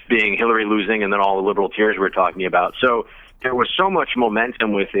best being Hillary losing and then all the liberal tears we were talking about. So there was so much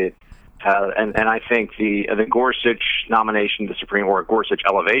momentum with it. And I think the Gorsuch nomination to the Supreme Court, Gorsuch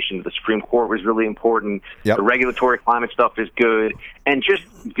elevation to the Supreme Court was really important. Yep. The regulatory climate stuff is good. And just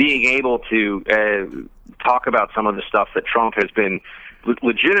being able to talk about some of the stuff that Trump has been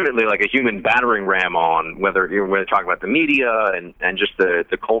legitimately like a human battering ram on, whether you're talking about the media and just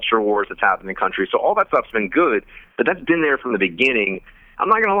the culture wars that's happening in the country. So all that stuff's been good, but that's been there from the beginning. I'm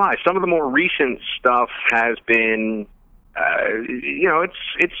not going to lie. Some of the more recent stuff has been...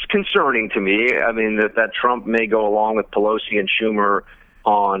 it's concerning to me. I mean, that Trump may go along with Pelosi and Schumer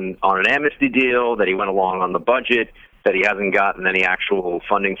on an amnesty deal, that he went along on the budget, that he hasn't gotten any actual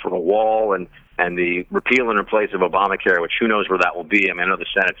funding for the wall, and the repeal and replace of Obamacare, which who knows where that will be. I mean, I know the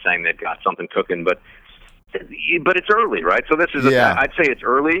Senate's saying they've got something cooking, but it's early, right? So this is, I'd say it's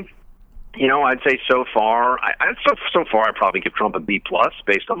early. I'd say so far, so far I'd probably give Trump a B+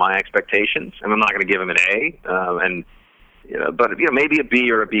 based on my expectations, and I'm not going to give him an A, but maybe a B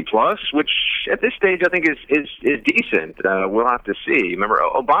or a B+, which at this stage I think is decent. We'll have to see. Remember,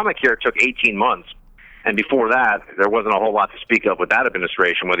 Obamacare took 18 months, and before that, there wasn't a whole lot to speak of with that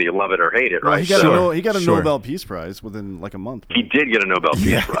administration, whether you love it or hate it. Right? He got a Nobel Peace Prize within like a month. He did get a Nobel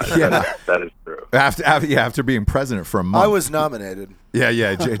Peace Prize. Yeah. That is true. After being president for a month. I was nominated.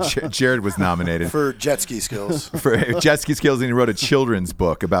 Yeah. Jared was nominated for jet ski skills. And he wrote a children's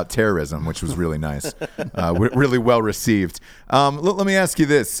book about terrorism, which was really nice, really well received. Let me ask you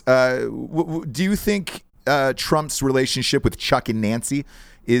this: do you think Trump's relationship with Chuck and Nancy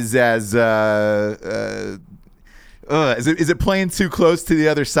is as is it playing too close to the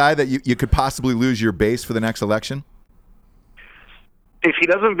other side that you could possibly lose your base for the next election? If he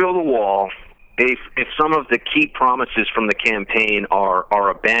doesn't build a wall, if some of the key promises from the campaign are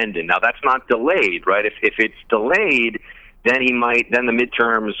abandoned, now that's not delayed, right? If it's delayed, then the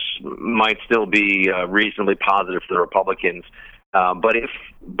midterms might still be reasonably positive for the Republicans. But if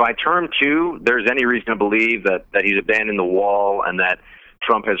by term 2 there's any reason to believe that he's abandoned the wall and that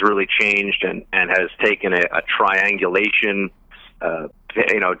Trump has really changed and has taken a triangulation,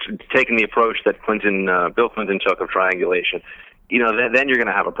 taken the approach that Bill Clinton took of triangulation, then you're going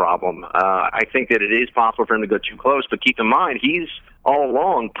to have a problem. I think that it is possible for him to go too close, but keep in mind, he's all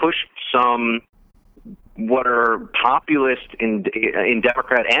along pushed some what are populist in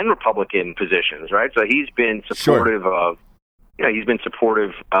Democrat and Republican positions, right? So he's been supportive of he's been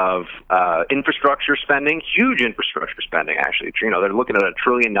supportive of infrastructure spending, huge infrastructure spending, actually. They're looking at $1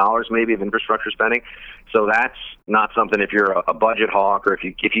 trillion maybe of infrastructure spending. So that's not something, if you're a budget hawk, or if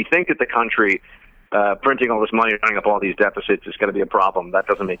you think that the country printing all this money, running up all these deficits is going to be a problem, that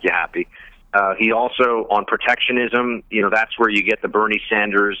doesn't make you happy. He also, on protectionism, that's where you get the Bernie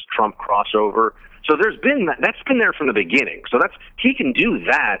Sanders Trump crossover. So that's been there from the beginning. So he can do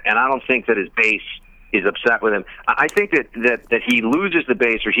that, and I don't think that his base is upset with him. I think that he loses the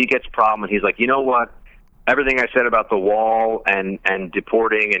base, or he gets a problem, and he's like, you know what? Everything I said about the wall and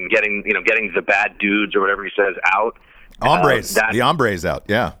deporting and getting the bad dudes or whatever he says out. Hombres, the hombres out,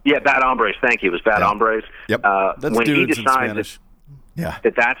 yeah. Yeah, bad hombres. Thank you. It was bad hombres. Yep. That's when he dudes in decides Spanish.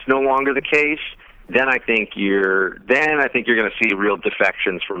 that's no longer the case, then I think you're going to see real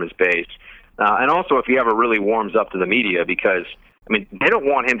defections from his base. And also, if he ever really warms up to the media, because they don't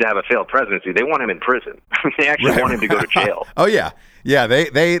want him to have a failed presidency. They want him in prison. They actually want him to go to jail. Oh yeah.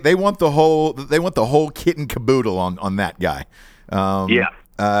 They want the whole kit and caboodle on that guy.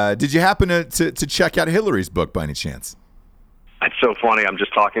 Did you happen to check out Hillary's book by any chance? It's so funny. I'm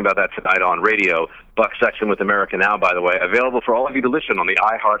just talking about that tonight on radio. Buck Sexton with America Now, by the way. Available for all of you to listen on the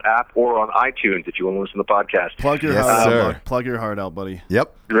iHeart app or on iTunes if you want to listen to the podcast. Plug your heart out. Plug your heart out, buddy.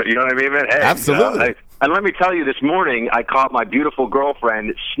 Yep. You know what I mean, man? Hey, absolutely. And let me tell you, this morning I caught my beautiful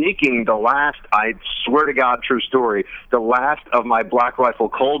girlfriend sneaking the last, I swear to God, true story, the last of my Black Rifle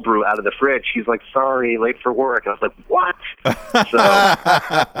cold brew out of the fridge. She's like, sorry, late for work. I was like, what? So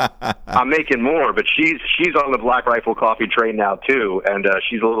I'm making more, but she's on the Black Rifle coffee train now, too, and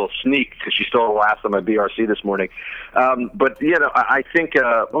she's a little sneak because she stole the last of my BRC this morning. But, I think,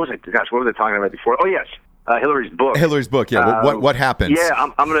 what was I talking about before? Oh, yes. Hillary's book. Yeah. What happens? Yeah,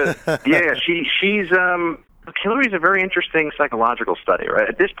 I'm gonna. Yeah, she's. Hillary's a very interesting psychological study, right?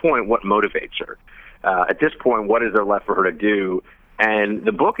 At this point, what motivates her? At this point, what is there left for her to do? And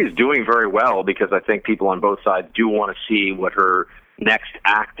the book is doing very well because I think people on both sides do want to see what her next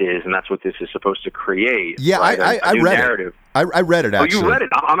act is, and that's what this is supposed to create. Yeah, right? I read narrative. it. I read it, actually. Oh, you read it?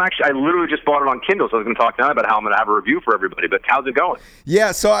 I literally just bought it on Kindle, so I was going to talk now about how I'm going to have a review for everybody, but how's it going?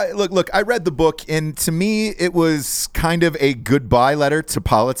 Yeah, so I read the book, and to me, it was kind of a goodbye letter to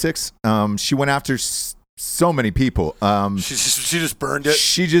politics. She went after so many people. She just burned it?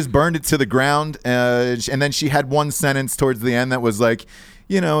 She just burned it to the ground, and then she had one sentence towards the end that was like,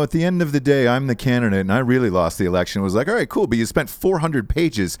 at the end of the day, I'm the candidate, and I really lost the election. It was like, all right, cool, but you spent 400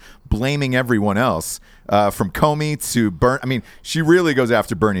 pages blaming everyone else, from Comey to she really goes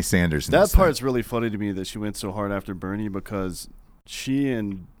after Bernie Sanders. That part's really funny to me that she went so hard after Bernie, because she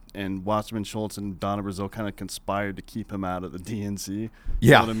and Watchman Schultz and Donna Brazile kind of conspired to keep him out of the DNC.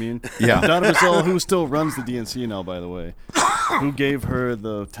 You know what I mean? Yeah. Donna Brazile, who still runs the DNC now, by the way, who gave her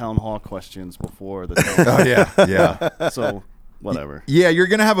the town hall questions before the town hall. Oh, yeah. So... whatever. Yeah, you're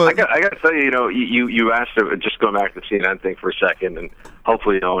gonna have a. I got to tell you, you asked to just go back to the CNN thing for a second, and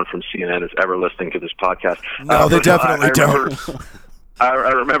hopefully no one from CNN is ever listening to this podcast. No, they definitely don't. I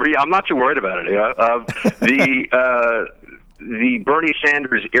remember. Yeah, I'm not too worried about it. The Bernie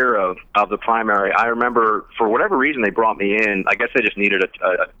Sanders era of the primary. I remember for whatever reason they brought me in. I guess they just needed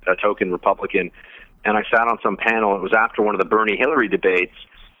a token Republican, and I sat on some panel. It was after one of the Bernie Hillary debates,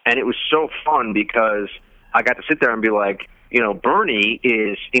 and it was so fun because I got to sit there and be like, Bernie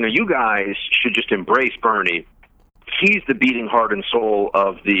is, you guys should just embrace Bernie. He's the beating heart and soul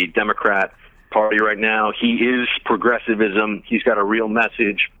of the Democrat Party right now. He is progressivism. He's got a real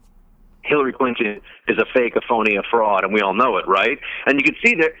message. Hillary Clinton is a fake, a phony, a fraud, and we all know it, right? And you could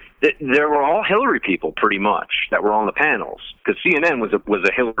see that there were all Hillary people pretty much that were on the panels because CNN was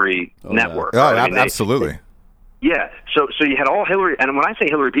a Hillary network. Yeah. Oh, absolutely. Yeah, so you had all Hillary, and when I say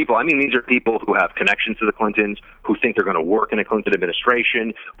Hillary people, I mean these are people who have connections to the Clintons, who think they're going to work in a Clinton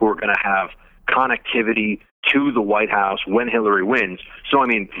administration, who are going to have connectivity to the White House when Hillary wins. So,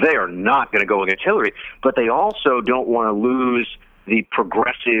 they are not going to go against Hillary, but they also don't want to lose the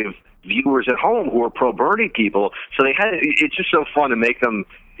progressive viewers at home who are pro-Bernie people. So it's just so fun to make them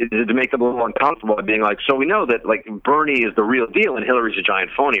a little uncomfortable by being like, so we know that Bernie is the real deal and Hillary's a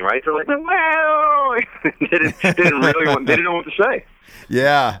giant phony, right? They're like, well, they didn't know what to say.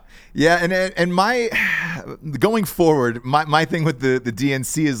 Yeah, and my going forward, my thing with the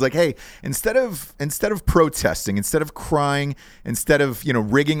DNC is like, hey, instead of protesting, instead of crying, instead of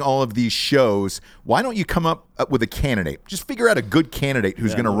rigging all of these shows, why don't you come up with a candidate? Just figure out a good candidate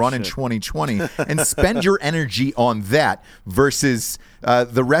who's going to run in 2020 and spend your energy on that versus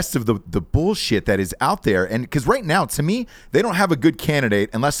the rest of the bullshit that is out there. And because right now, to me, they don't have a good candidate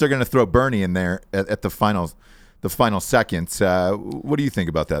unless they're going to throw Bernie in there at the final seconds. What do you think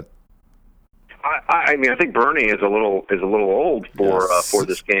about that? I mean, I think Bernie is a little old for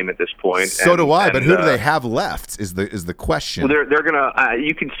this game at this point. So do I. But who do they have left? Is the question. Well, they're gonna.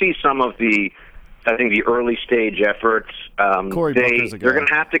 You can see some of the, I think, the early stage efforts. They're gonna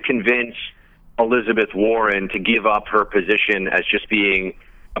have to convince Elizabeth Warren to give up her position as just being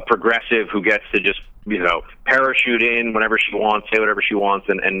a progressive who gets to just parachute in whenever she wants, say whatever she wants,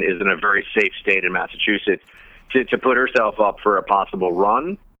 and is in a very safe state in Massachusetts, to put herself up for a possible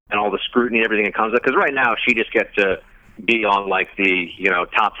run and all the scrutiny and everything that comes up. Because right now she just gets to be on like the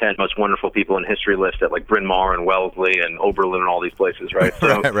top 10 most wonderful people in history list at like Bryn Mawr and Wellesley and Oberlin and all these places, right?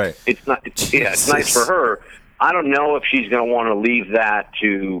 So right. It's nice for her. I don't know if she's going to want to leave that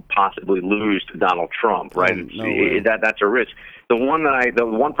to possibly lose to Donald Trump, right? That's a risk. The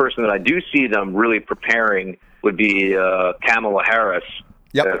one person that I do see them really preparing would be Kamala Harris,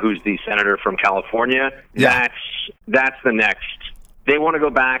 who's the senator from California. Yeah. That's the next. They want to go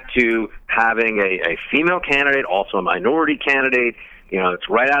back to having a female candidate, also a minority candidate. It's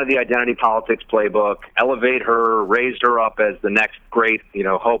right out of the identity politics playbook. Elevate her, raise her up as the next great,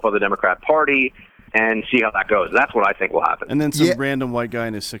 hope of the Democrat Party, and see how that goes. That's what I think will happen. And then some random white guy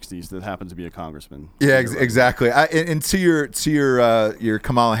in his 60s that happens to be a congressman. Yeah, exactly. And to your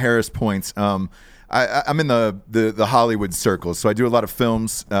Kamala Harris points, I'm in the Hollywood circles, so I do a lot of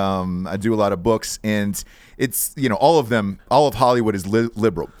films, I do a lot of books, and it's all of Hollywood is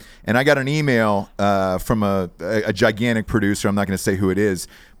liberal. And I got an email from a gigantic producer. I'm not going to say who it is,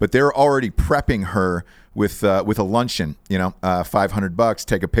 but they're already prepping her with a luncheon. $500,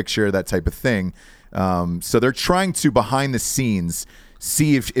 take a picture, that type of thing. So they're trying to behind the scenes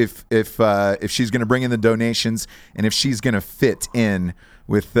see if she's going to bring in the donations and if she's going to fit in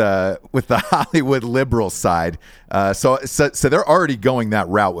with the Hollywood liberal side. So they're already going that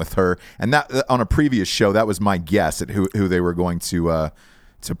route with her. And that on a previous show, that was my guess at who they were going to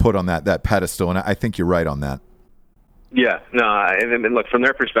put on that pedestal. And I think you're right on that. Yeah, no, and look, from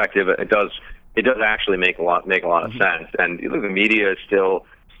their perspective, it does actually make a lot of sense. And the media is still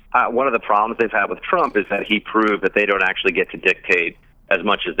one of the problems they've had with Trump is that he proved that they don't actually get to dictate as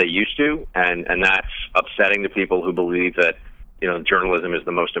much as they used to, and that's upsetting to people who believe that journalism is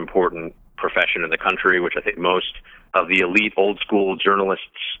the most important profession in the country, which I think most of the elite old school journalists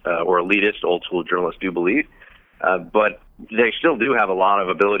or elitist old school journalists do believe. But they still do have a lot of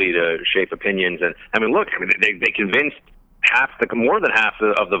ability to shape opinions. And I mean, look, they convinced more than half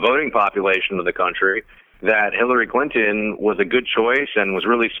of the voting population of the country that Hillary Clinton was a good choice and was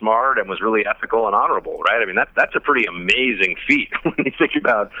really smart and was really ethical and honorable, right? I mean, that's a pretty amazing feat when you think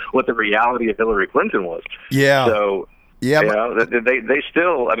about what the reality of Hillary Clinton was. Yeah. So, yeah, they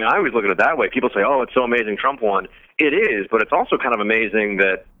still, I mean, I always look at it that way. People say, oh, it's so amazing Trump won. It is, but it's also kind of amazing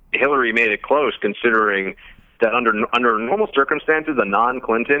that Hillary made it close, considering that under normal circumstances, a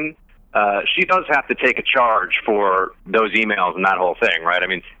non-Clinton, she does have to take a charge for those emails and that whole thing, right? I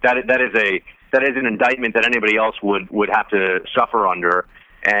mean, that is an indictment that anybody else would have to suffer under,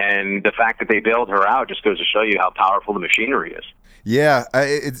 and the fact that they bailed her out just goes to show you how powerful the machinery is. Yeah,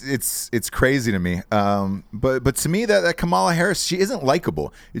 it's crazy to me. But to me, that Kamala Harris, she isn't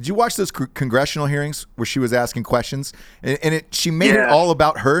likable. Did you watch those congressional hearings where she was asking questions, and she made it all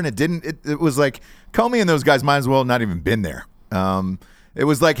about her, and it was like Comey and those guys might as well not even been there. It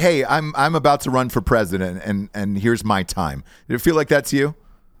was like, hey, I'm about to run for president, and here's my time. Did it feel like that to you?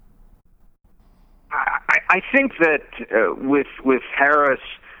 I think that with Harris,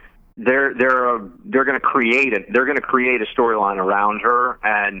 they're going to create a storyline around her,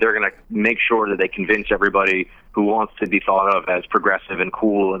 and they're going to make sure that they convince everybody who wants to be thought of as progressive and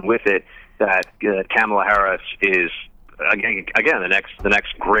cool and with it that Kamala Harris is again the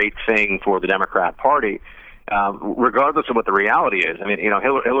next great thing for the Democrat Party, regardless of what the reality is. I mean,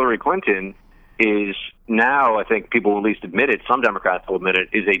 Hillary Clinton is now, I think people will at least admit it, some Democrats will admit it,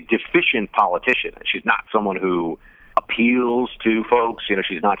 is a deficient politician. She's not someone who appeals to folks.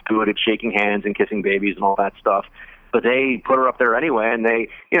 She's not good at shaking hands and kissing babies and all that stuff. But they put her up there anyway, and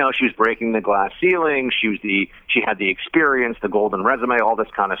she was breaking the glass ceiling. She had the experience, the golden resume, all this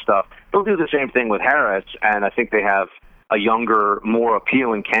kind of stuff. They'll do the same thing with Harris, and I think they have a younger, more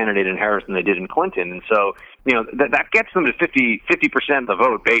appealing candidate in Harris than they did in Clinton. And so, that gets them to 50% of the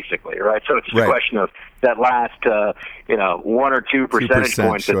vote, basically, right? So it's just a question of that last, 1 or 2 percentage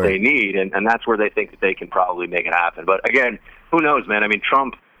points that they need, and that's where they think that they can probably make it happen. But again, who knows, man? I mean,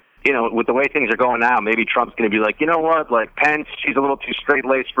 Trump, with the way things are going now, maybe Trump's going to be like, you know what, like Pence, she's a little too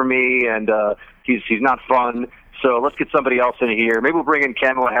straight-laced for me, and he's not fun. So let's get somebody else in here. Maybe we'll bring in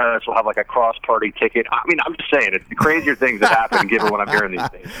Kamala Harris. We'll have like a cross-party ticket. I mean, I'm just saying, it's the crazier things that happen given what I'm hearing these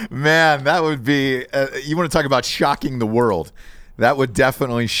days. Man, that would be, you want to talk about shocking the world. That would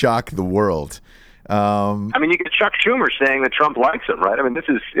definitely shock the world. I mean, you get Chuck Schumer saying that Trump likes him, right? I mean, this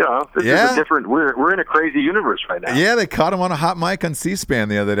is a different. We're in a crazy universe right now. Yeah, they caught him on a hot mic on C-SPAN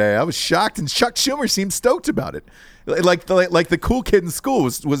the other day. I was shocked, and Chuck Schumer seemed stoked about it. Like the cool kid in school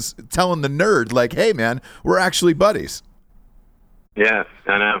was telling the nerd, like, "Hey, man, we're actually buddies." Yeah,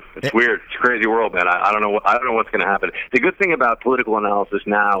 I know. It's weird. It's a crazy world, man. I don't know what's going to happen. The good thing about political analysis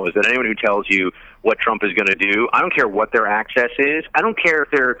now is that anyone who tells you what Trump is going to do, I don't care what their access is. I don't care if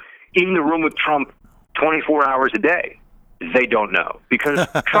they're in the room with Trump 24 hours a day. They don't know because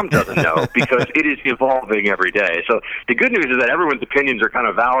Trump doesn't know because it is evolving every day. So the good news is that everyone's opinions are kind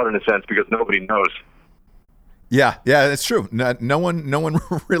of valid in a sense because nobody knows. Yeah, that's true. No one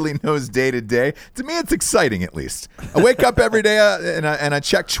really knows day to day. To me, it's exciting. At least I wake up every day and I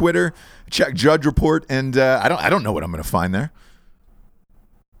check Twitter, check Judge Report, and I don't know what I'm going to find there.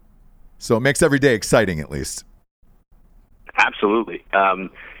 So it makes every day exciting, at least. Absolutely.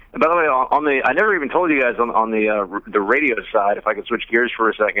 By the way, I never even told you guys on the radio side. If I could switch gears for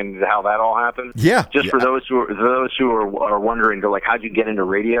a second, how that all happened. Yeah. Just for those who are wondering, they're like, how'd you get into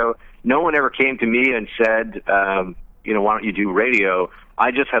radio? No one ever came to me and said, why don't you do radio?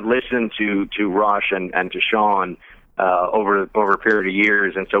 I just had listened to Rush and to Sean over a period of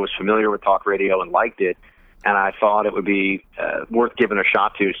years, and so was familiar with talk radio and liked it. And I thought it would be worth giving a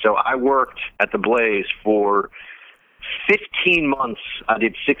shot to. So I worked at the Blaze for 15 months. I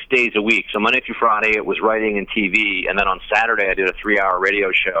did 6 days a week. So Monday through Friday, it was writing and TV. And then on Saturday, I did a 3-hour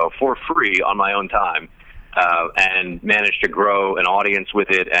radio show for free on my own time and managed to grow an audience with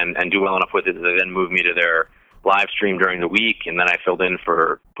it and do well enough with it that they then moved me to their live stream during the week. And then I filled in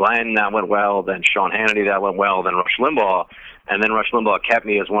for Glenn. That went well. Then Sean Hannity. That went well. Then Rush Limbaugh. And then Rush Limbaugh kept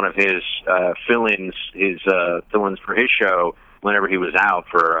me as one of his fill-ins for his show whenever he was out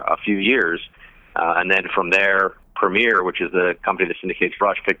for a few years. And then from there, Premiere, which is the company that syndicates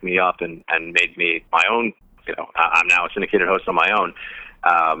Rush, picked me up and made me my own. I'm now a syndicated host on my own.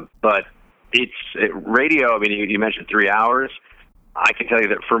 But radio. I mean, you mentioned 3 hours. I can tell you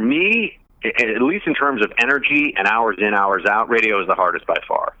that for me, at least in terms of energy and hours in, hours out, radio is the hardest by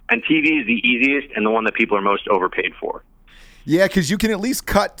far. And TV is the easiest and the one that people are most overpaid for. Yeah, because you can at least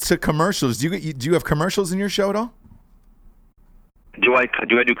cut to commercials. Do you have commercials in your show at all? Do I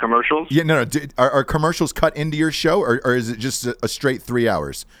do commercials? Yeah, no. Are commercials cut into your show, or is it just a straight 3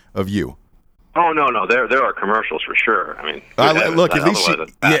 hours of you? Oh no, there are commercials for sure. I mean, look, at least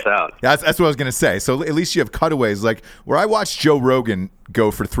that's what I was gonna say. So at least you have cutaways, like where I watch Joe Rogan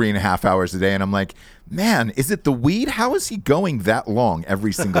go for 3.5 hours a day, and I'm like, man, is it the weed? How is he going that long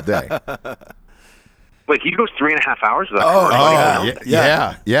every single day? Wait, he goes 3.5 hours without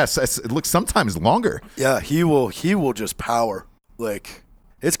yes. It looks sometimes longer. Yeah, he will just power. Like,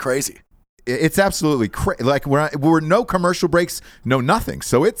 it's crazy. It's absolutely crazy. Like we're no commercial breaks, no nothing.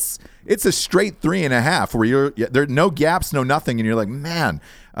 So it's a straight 3.5 where there are no gaps, no nothing, and you're like, man,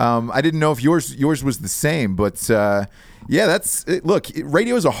 I didn't know if yours was the same, but that's it. Look,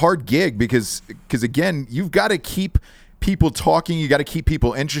 radio is a hard gig because again, you've got to keep people talking, you got to keep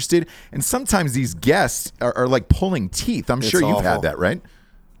people interested, and sometimes these guests are like pulling teeth. I'm sure you've had that, right?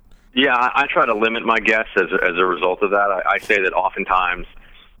 Yeah, I try to limit my guests as a result of that. I say that oftentimes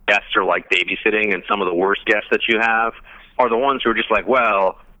guests are like babysitting, and some of the worst guests that you have are the ones who are just like,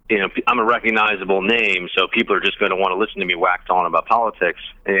 well, I'm a recognizable name, so people are just going to want to listen to me wax on about politics.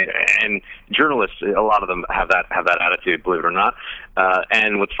 And journalists, a lot of them have that attitude, believe it or not.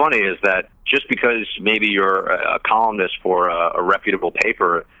 And what's funny is that just because maybe you're a columnist for a reputable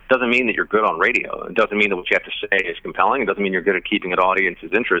paper doesn't mean that you're good on radio. It doesn't mean that what you have to say is compelling. It doesn't mean you're good at keeping an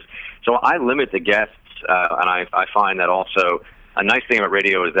audience's interest. So I limit the guests, and I find that also a nice thing about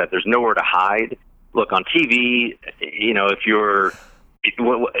radio is that there's nowhere to hide. Look, on TV, if you're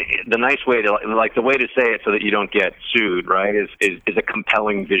the nice way to the way to say it so that you don't get sued, right, is a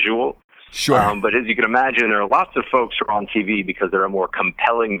compelling visual. Sure. But as you can imagine, there are lots of folks who are on TV because they're a more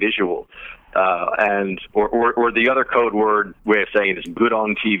compelling visual. Or the other code word way of saying it is good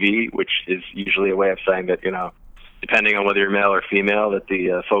on TV, which is usually a way of saying that, depending on whether you're male or female, that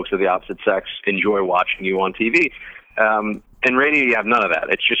the folks of the opposite sex enjoy watching you on TV. In radio, you have none of that.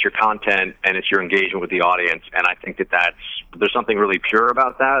 It's just your content and it's your engagement with the audience. And I think there's something really pure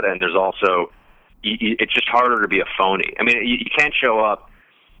about that. And there's also, it's just harder to be a phony. I mean, you can't show up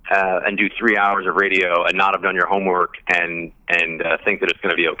and do 3 hours of radio and not have done your homework and think that it's going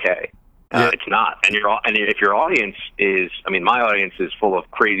to be okay. It's not. And if your audience is, my audience is full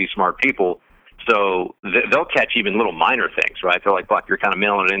of crazy smart people, so they'll catch even little minor things, right? They're like, Buck, you're kind of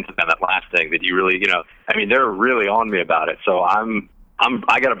mailing it into them, that last thing that you really, they're really on me about it. So I'm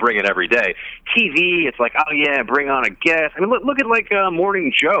I got to bring it every day. TV, it's like, oh yeah, bring on a guest. I mean, look at like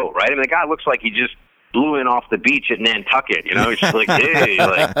Morning Joe, right? I mean, the guy looks like he just blew in off the beach at Nantucket, you know? He's just like, hey,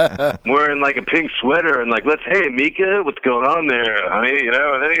 like wearing like a pink sweater and like, hey, Mika, what's going on there? I mean, you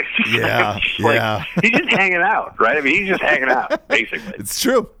know, and then he's just hanging out, right? I mean, he's just hanging out, basically. It's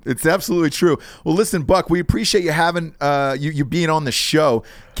true. It's absolutely true. Well, listen, Buck, we appreciate you having you being on the show.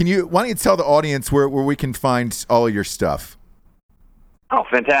 Why don't you tell the audience where we can find all of your stuff? Oh,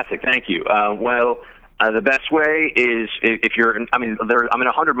 fantastic! Thank you. The best way is if you're. I'm in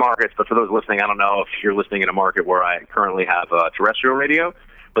 100 markets, but for those listening, I don't know if you're listening in a market where I currently have terrestrial radio.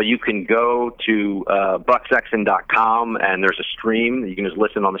 But you can go to bucksexton.com, and there's a stream. You can just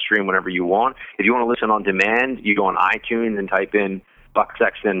listen on the stream whenever you want. If you want to listen on demand, you go on iTunes and type in Buck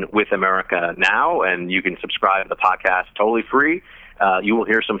Sexton with America Now, and you can subscribe to the podcast totally free. You will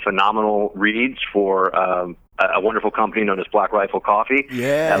hear some phenomenal reads for a wonderful company known as Black Rifle Coffee.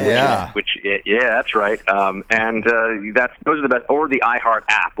 Yeah. That's right. Those are the best. Or the iHeart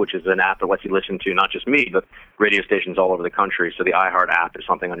app, which is an app that lets you listen to not just me, but radio stations all over the country. So the iHeart app is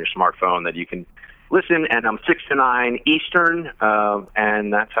something on your smartphone that you can listen, and I'm 6 to 9 Eastern,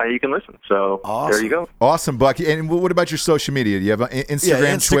 and that's how you can listen. So awesome. There you go. Awesome, Buck. And what about your social media? Do you have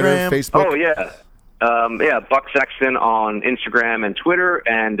Instagram, Twitter, Facebook? Oh, yeah. Buck Sexton on Instagram and Twitter,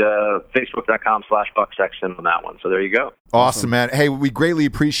 and Facebook.com/Buck Sexton on that one. So there you go. Awesome, man. Hey, we greatly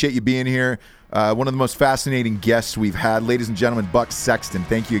appreciate you being here. One of the most fascinating guests we've had. Ladies and gentlemen, Buck Sexton.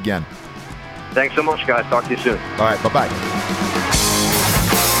 Thank you again. Thanks so much, guys. Talk to you soon. All right, bye-bye.